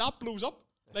 that blows up.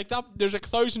 Like that, there's like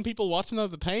 1,000 people watching that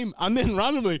at the time, and then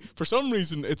randomly, for some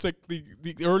reason, it's like the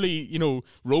early,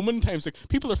 Roman times. Like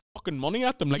people are fucking money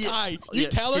at them. Like, you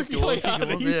tell her, you tell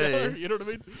her. You know what I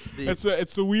mean?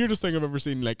 It's the weirdest thing I've ever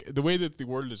seen. Like the way that the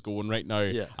world is going right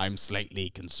now, I'm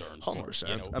slightly concerned.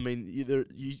 100%. I mean,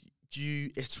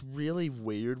 it's really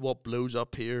weird what blows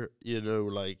up here.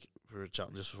 Like. We were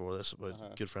chatting just before this about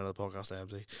a good friend of the podcast,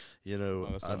 MC.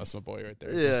 That's my boy right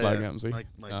there. Yeah, MC.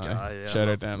 My guy. Yeah, shout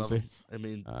out to MC. I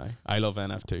mean, I love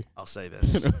NF too. I'll say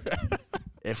this: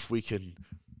 if we can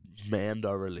mend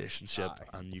our relationship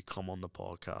and you come on the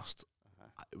podcast,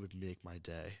 it would make my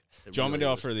day. Do you want me to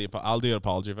offer I'll do an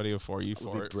apology video for you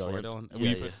for Dylan.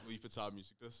 We put sad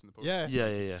music this in the podcast.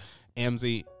 Yeah.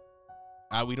 MC,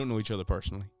 we don't know each other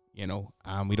personally. We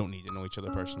don't need to know each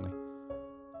other personally.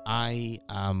 I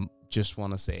just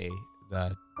want to say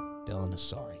that Dylan is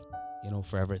sorry,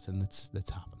 for everything that's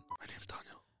happened. My name's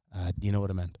Daniel. You know what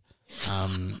I meant.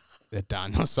 That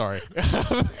Daniel, sorry.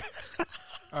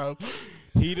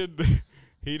 He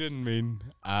didn't mean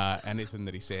anything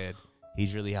that he said.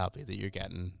 He's really happy that you're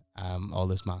getting all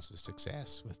this massive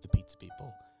success with the pizza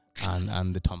people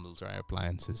and the tumble dryer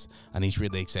appliances, and he's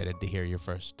really excited to hear your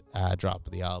first drop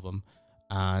of the album.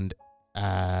 And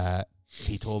Dan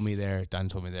told me there,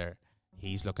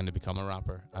 he's looking to become a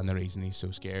rapper, and the reason he's so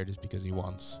scared is because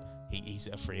he's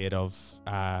afraid of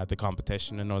the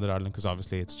competition in Northern Ireland, because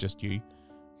obviously it's just you.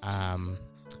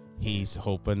 He's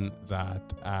hoping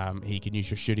that he can use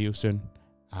your studio soon,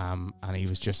 and he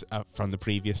was just from the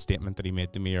previous statement that he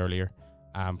made to me earlier,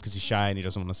 because he's shy and he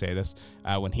doesn't want to say this,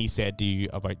 when he said to you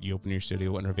about you opening your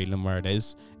studio and revealing where it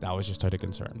is, that was just out of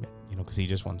concern, mate, because he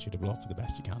just wants you to blow up for the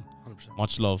best you can. 100%.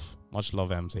 Much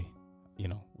love, MC.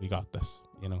 We got this.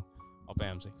 Up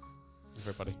MC,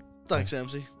 everybody. Thanks,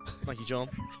 MC. Thank you, John.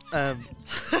 Thank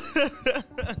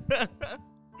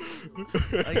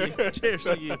you. Cheers,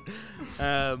 thank you.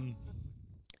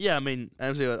 Yeah, I mean,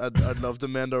 MC, I'd love to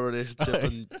mend our relationship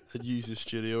and use the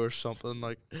studio or something.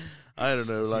 Like, I don't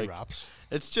know, like raps.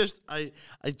 It's just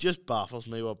it just baffles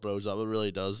me what blows up. It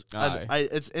really does. And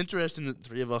it's interesting that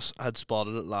three of us had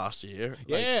spotted it last year.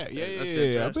 Yeah.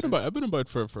 I've been about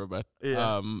for a bit.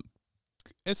 Yeah.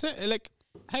 It's like,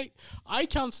 hey, I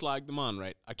can't slag the man,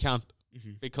 right? I can't,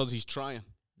 because he's trying.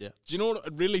 Yeah. Do you know what?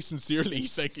 Really, sincerely,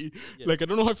 he's like, like I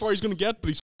don't know how far he's gonna get, but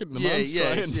he's fucking the man's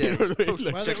trying. Yeah. You know what I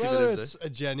mean? Like, whether it's a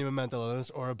genuine mental illness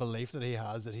or a belief that he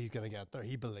has that he's gonna get there,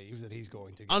 he believes that he's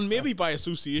going to get and maybe by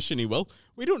association he will.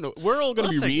 We don't know. We're all gonna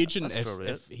be raging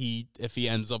if he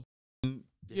ends up,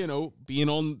 being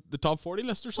on the top 40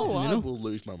 list or something. I will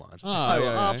lose my mind. I will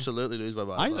absolutely lose my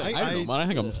mind. I don't know, man. I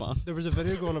think I'm a fan. There was a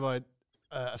video going about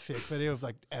a fake video of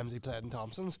like MZ playing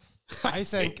Thompsons. I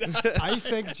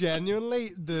think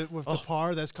genuinely with the power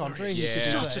of this country,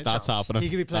 that's happening. He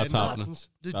could be playing Thompsons.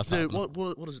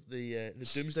 What is it? The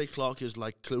doomsday clock is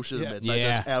like closer to midnight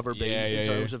than it's ever been in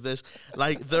terms of this.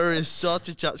 Like there is such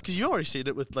a chance, because you already seen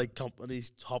it with like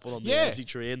companies hopping on the MZ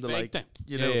train to like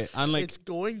and like it's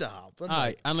going to happen.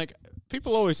 And like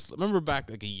people always remember back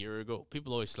like a year ago,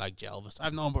 people always slag Jelvis. I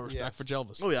have no respect for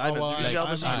Jelvis. Oh yeah, I know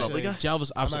Jelvis is a lovely guy.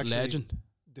 Jelvis, absolute legend.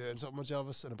 Doing something with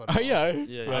Jelvis in about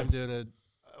I'm doing a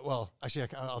actually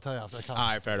I'll tell you after I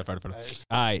can't. Fair.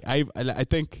 I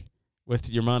think with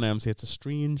your man MC, it's a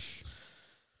strange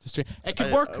It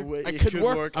could work. It could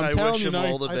work. I'm telling you now.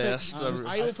 All the best.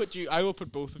 I will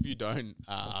put both of you down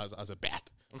as a bet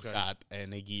that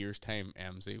in a year's time,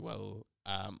 MZ will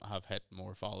have hit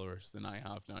more followers than I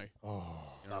have now. Oh,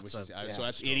 so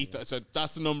that's 80. So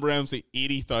that's the number, MC.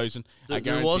 80,000.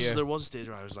 There was a stage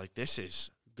where I was like, this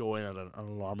is going at an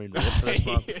alarming rate for this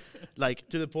man. Like,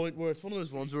 to the point where it's one of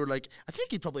those ones where, like, I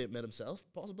think he'd probably admit himself,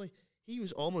 possibly. He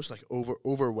was almost like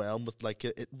overwhelmed with, like,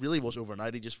 it really was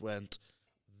overnight. He just went,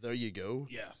 there you go.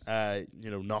 Yeah.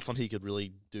 Nothing he could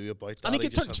really do about that. And he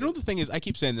could turn. Do you know the thing is, I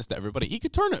keep saying this to everybody. He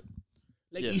could turn it.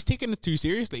 Like, he's taking it too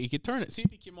seriously. He could turn it. See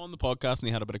if he came on the podcast and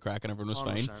he had a bit of crack and everyone was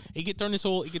 100%. Fine. He could turn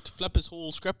he could flip his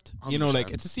whole script. 100%. You know,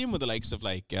 like, it's the same with the likes of,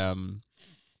 like,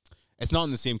 it's not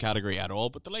in the same category at all,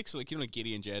 but the likes of, like, like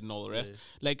Giddy and Jed and all the rest,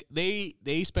 like, they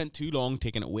spent too long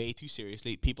taking it way too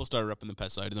seriously. People started ripping the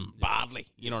piss out of them badly.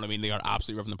 You know what I mean? They got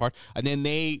absolutely ripping them apart. And then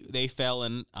they fell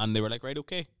in and they were like, right,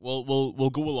 okay, we'll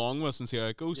go along with us and see how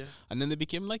it goes. Yeah. And then they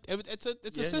became like, it's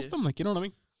a system, like, you know what I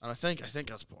mean? And I think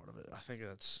that's part of it. I think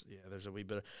that's there's a wee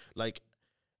bit of, like,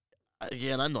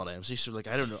 again, I'm not MC, so, like,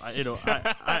 I don't know. I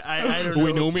don't know.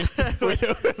 We know me.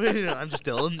 I'm just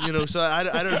Dylan, so I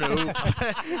don't know.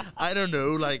 I don't know,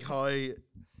 like, how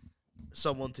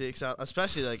someone takes that,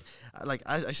 especially, like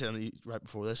I said right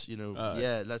before this,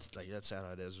 let's say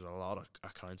how it is. There's a lot of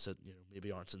accounts that,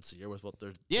 maybe aren't sincere with what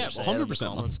they're saying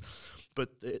 100%. But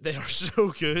they are so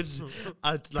good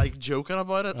at, like, joking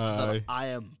about it that I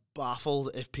am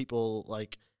baffled if people,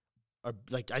 like, are,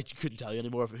 like, I couldn't tell you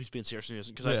anymore if who's being serious and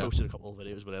isn't, because I posted a couple of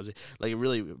videos, but I was like,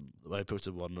 really, I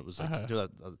posted one that was like,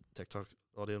 that TikTok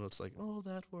audio, and it's like, oh,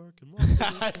 that work and what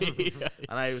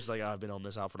and I was like, I've been on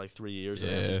this app for like 3 years, and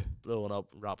I'm just blowing up,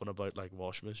 rapping about, like,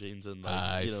 washing machines and,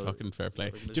 like, fucking fair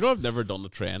play. Do you know, I've never done a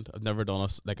trend. I've never done a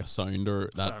sound or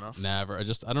that. Never. I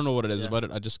don't know what it is about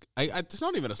it. It's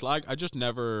not even a slag. I just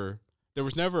never. There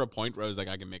was never a point where I was like,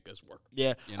 I can make this work.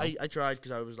 Yeah, I tried,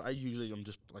 because I'm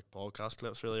just like podcast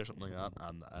clips really or something like that,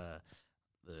 and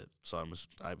the sound was,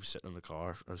 I was sitting in the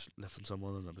car, I was lifting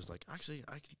someone, and I was like, actually,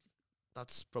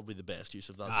 that's probably the best use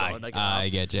of that sound. I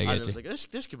get you. I was like,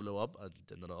 this could blow up. I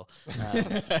didn't at all.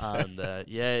 And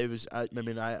it was.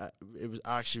 It was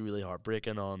actually really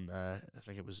heartbreaking. On I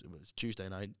think it was Tuesday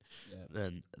night. Yeah.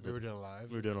 Then we were doing a live.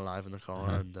 We were doing a live in the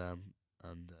car, and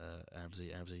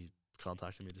MZ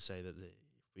contacted me to say that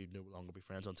we'd no longer be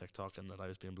friends on TikTok and that I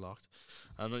was being blocked.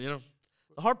 And the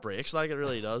heart breaks, like, it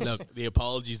really does. Look, the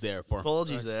apologies there for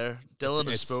apologies there. Dylan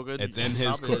has spoken. It's in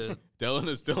his court.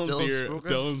 Dylan's here.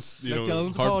 Dylan's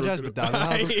Dylan's apologized, but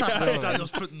Daniel's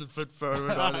putting the foot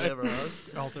further than he ever has.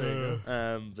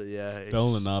 But yeah,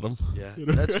 Dylan and Adam. Yeah,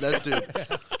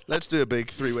 let's do a big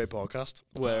 3-way podcast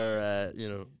where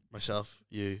myself,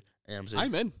 you, MZ.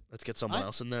 I'm in. Let's get someone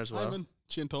else in there as well. I'm in.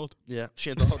 Shane Todd. Yeah,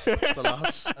 Shane Todd. The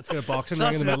lads. Let's get a boxing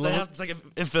ring in the middle of it. It's like an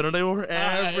Infinity War.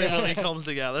 Everybody comes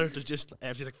together to just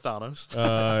empty, like Thanos.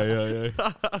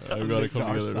 I've got to come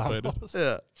together to fight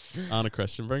it. Yeah. Anna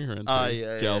Christian, bring her in.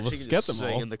 Jelvis. Get them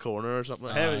sing all in the corner or something.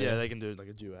 They can do like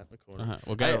a duet in the corner.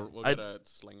 We'll get a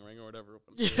sling ring or whatever.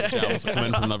 Jelvis will come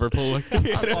in from Liverpool.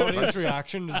 Audience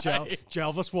reaction to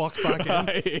Jelvis walked back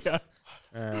in.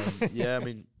 I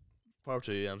mean, power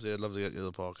to you, MZ. I'd love to get you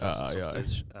the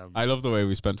podcast. I love the way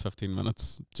we spent 15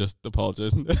 minutes just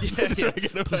apologising.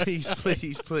 Please.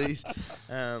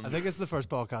 I think it's the first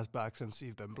podcast back since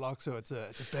you've been blocked, so it's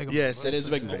a big. Yes, it is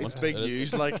a big moment. It's big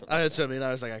news. Like, I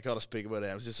was like, I gotta speak about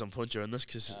MZ at some point during this,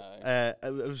 because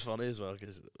it was funny as well,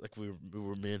 because, like, we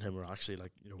were me and him were actually,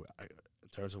 like, in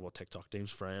terms of what TikTok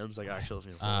deems friends, like, actual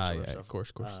stuff. Of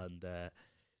course. And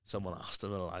someone asked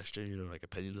him in a live stream, like,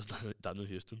 opinions of Daniel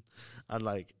Houston, and,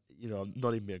 like, I'm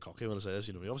not even being cocky when I say this,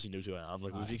 he obviously knows who I am,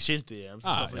 like, we've exchanged DMs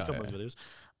and a couple of videos,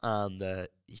 and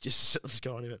he just sit in the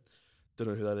car and he went, don't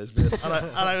know who that is, mate. and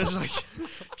I was like,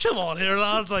 come on here,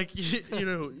 lad, like,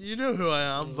 you know who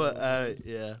I am, but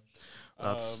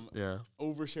that's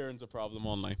oversharing's a problem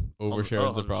online.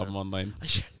 Oversharing's a problem online.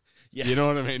 Yeah. You know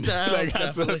what I mean? Like,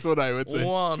 that's what I would say.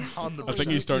 100%. I think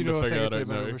he's starting to figure it out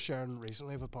now. Oversharing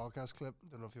recently of a podcast clip.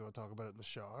 Don't know if you want to talk about it in the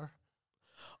shower.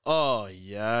 Oh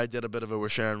yeah, I did a bit of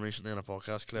oversharing recently in a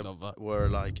podcast clip where,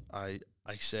 like, I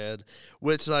said,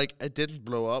 which, like, it didn't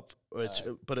blow up,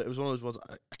 but it was one of those ones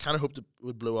I kind of hoped it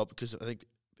would blow up, because I think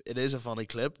it is a funny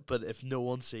clip, but if no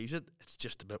one sees it, it's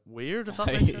just a bit weird, if that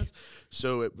makes sense.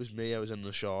 So it was me. I was in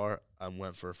the shower and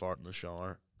went for a fart in the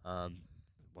shower, and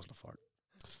it wasn't a fart.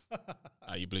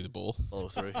 You blew the ball. Follow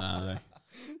through.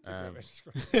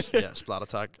 Yeah, splat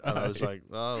attack. And I was like,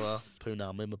 oh, well, poo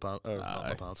nammy in my pants. Or not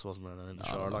my pants, I wasn't wearing it in the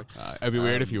shower. Like, it'd be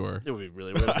weird if you were. It would be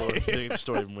really weird if I the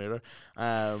story even weirder.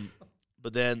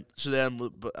 But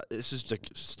this is like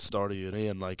start of uni,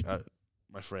 and, like,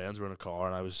 my friends were in a car,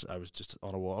 and I was just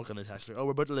on a walk, and they texted me, "Oh,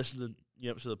 we're about to listen to the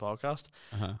new episode of the podcast,"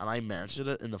 and I mentioned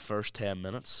it in the first 10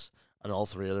 minutes, and all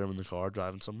three of them in the car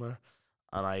driving somewhere,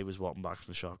 and I was walking back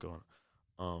from the shop going,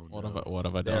 "Oh, what no,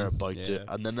 have I done?" They're about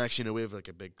to, and then next you know we have like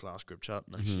a big class group chat.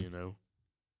 Next you know,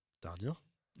 Daniel,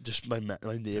 just my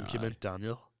name came in,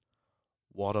 Daniel.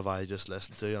 What have I just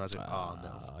listened to? And I was like, "Oh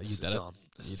no, you did it.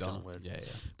 This is gonna win." Yeah.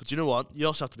 But you know what? You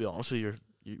also have to be honest with your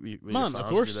Man, fans, of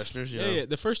course. your listeners. Yeah.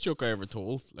 The first joke I ever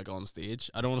told, like on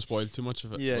stage, I don't want to spoil too much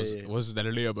of it. Was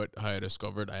literally about how I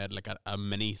discovered I had like a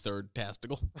mini third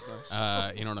testicle.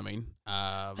 Nice. You know what I mean?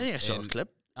 I think I saw a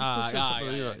clip.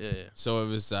 Yeah. So it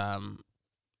was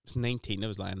 19. I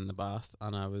was lying in the bath,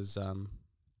 and I was I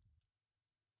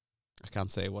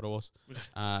can't say what it was.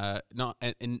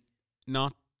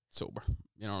 Not sober.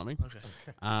 You know what I mean? Okay.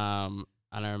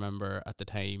 And I remember at the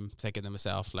time thinking to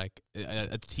myself, like,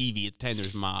 at the TV at the time there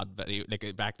was mad video,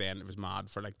 like back then it was mad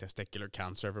for like testicular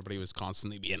cancer. Everybody was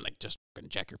constantly being like, just fucking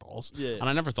check your balls. Yeah. And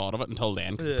I never thought of it until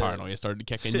then because the paranoia started to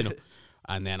kick in, you know.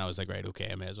 And then I was like, right, okay,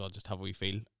 I may as well just have a wee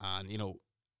feel. And you know,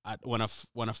 when I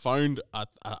found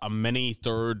a mini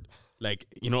third, like,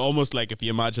 you know, almost like if you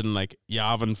imagine like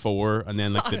Yavin 4 and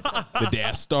then like the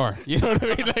Death Star, you know what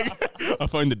I mean? Like I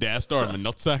found the Death Star in my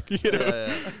nutsack, you know.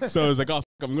 Yeah. So I was like, oh,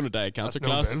 I'm gonna die of cancer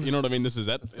class. You know what I mean? This is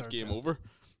it. It's game over.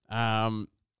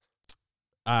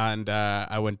 And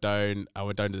I went down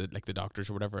to the doctors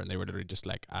or whatever, and they were literally just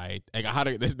like, I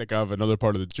have another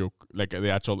part of the joke, like the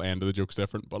actual end of the joke's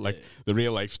different, but like the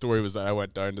real life story was that I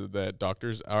went down to the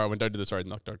doctors, or I went down to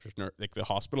like the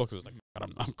hospital, because I was like,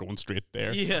 God, I'm going straight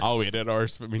there. Yeah. I'll wait 8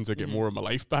 hours if it means I get more of my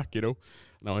life back, you know.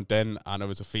 And I went in, and it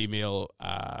was a female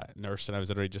nurse, and I was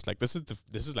literally just like, this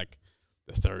is like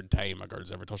the third time a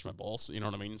girl's ever touched my balls, you know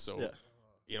what I mean? So. Yeah.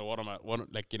 You know,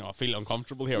 I feel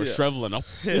uncomfortable here. I was shriveling up.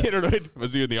 You know what I mean? I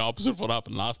was doing the opposite of what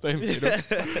happened last time, you know?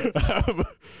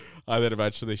 And then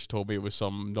eventually she told me it was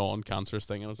some non-cancerous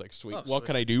thing. And I was like, sweet. What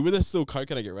can I do with this, though? How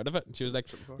can I get rid of it? And she was like,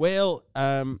 well,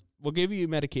 we'll give you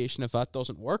medication if that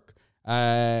doesn't work.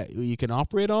 You can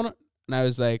operate on it. And I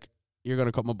was like, you're going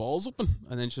to cut my balls open?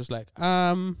 And then she was like,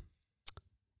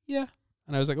 yeah.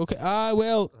 And I was like, okay,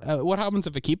 what happens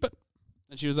if I keep it?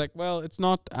 And she was like, well, it's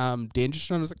not dangerous.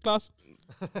 And I was like, class.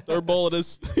 Third ball it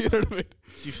is. You know what I mean?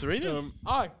 You 3 then?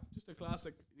 Just a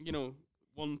classic,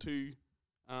 1, 2,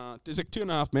 it's like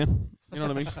 2.5 men. You know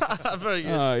what I mean? Very good.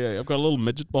 Yeah, I've got a little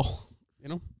midget ball, you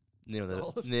know? Name of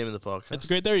the podcast. It's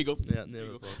great. There you go. Yeah,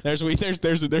 name of the podcast.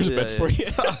 There's a bit for you.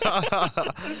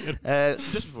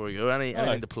 So just before we go,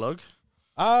 anything to plug?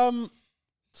 Stand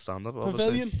up, obviously.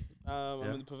 Pavilion.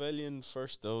 I'm in the Pavilion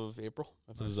 1st of April,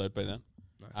 if this is out by then.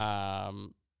 Nice.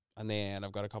 And then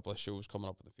I've got a couple of shows coming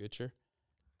up in the future.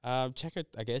 Check out.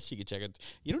 I guess you could check out.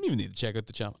 You don't even need to check out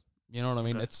the channel. You know what I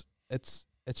mean? Okay. It's.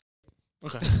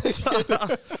 Okay.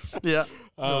 Yeah.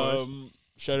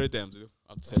 Shout out Dempsey.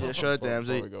 Shout out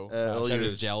Dempsey. Shout out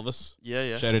to Jelvis.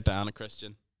 Yeah. Shout out to Anna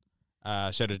Christian.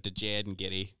 Shout out to Jed and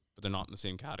Giddy, but they're not in the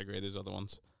same category. There's other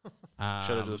ones.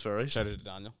 Shout out to the furries. Shout out to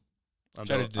Daniel.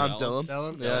 Shout out to Dylan.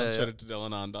 Shout out to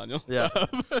Dylan and Daniel. Yeah.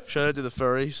 Shout out to the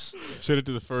furries. Shout out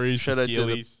to the furries. Shout out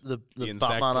to the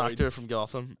Batman actor from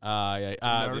Gotham. The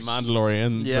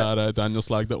Mandalorian that Daniel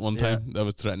slagged at one time. That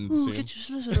was threatened to sue him. Could you just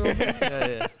listen to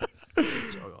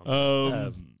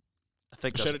him? I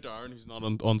think shout out to Aaron, who's not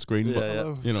on screen,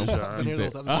 but you know,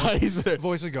 he's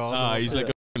voice of God. He's like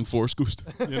a Force Ghost,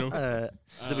 you know.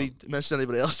 Did we mention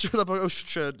anybody else during that podcast?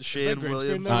 Shout out to Shane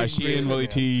William. Shane Willie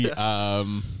T.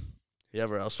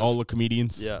 Whoever else. All the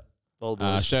comedians. Yeah. All the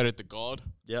boys. Shout out to God.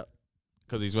 Yeah.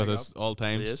 Because he's with us all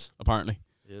times. He is. Apparently.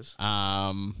 He is.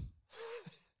 Yeah,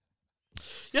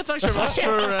 thanks very much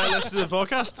for listening to the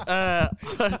podcast.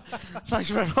 Thanks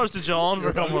very much to John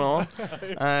for coming on.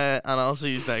 And I'll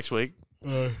see you next week.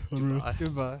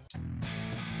 Goodbye.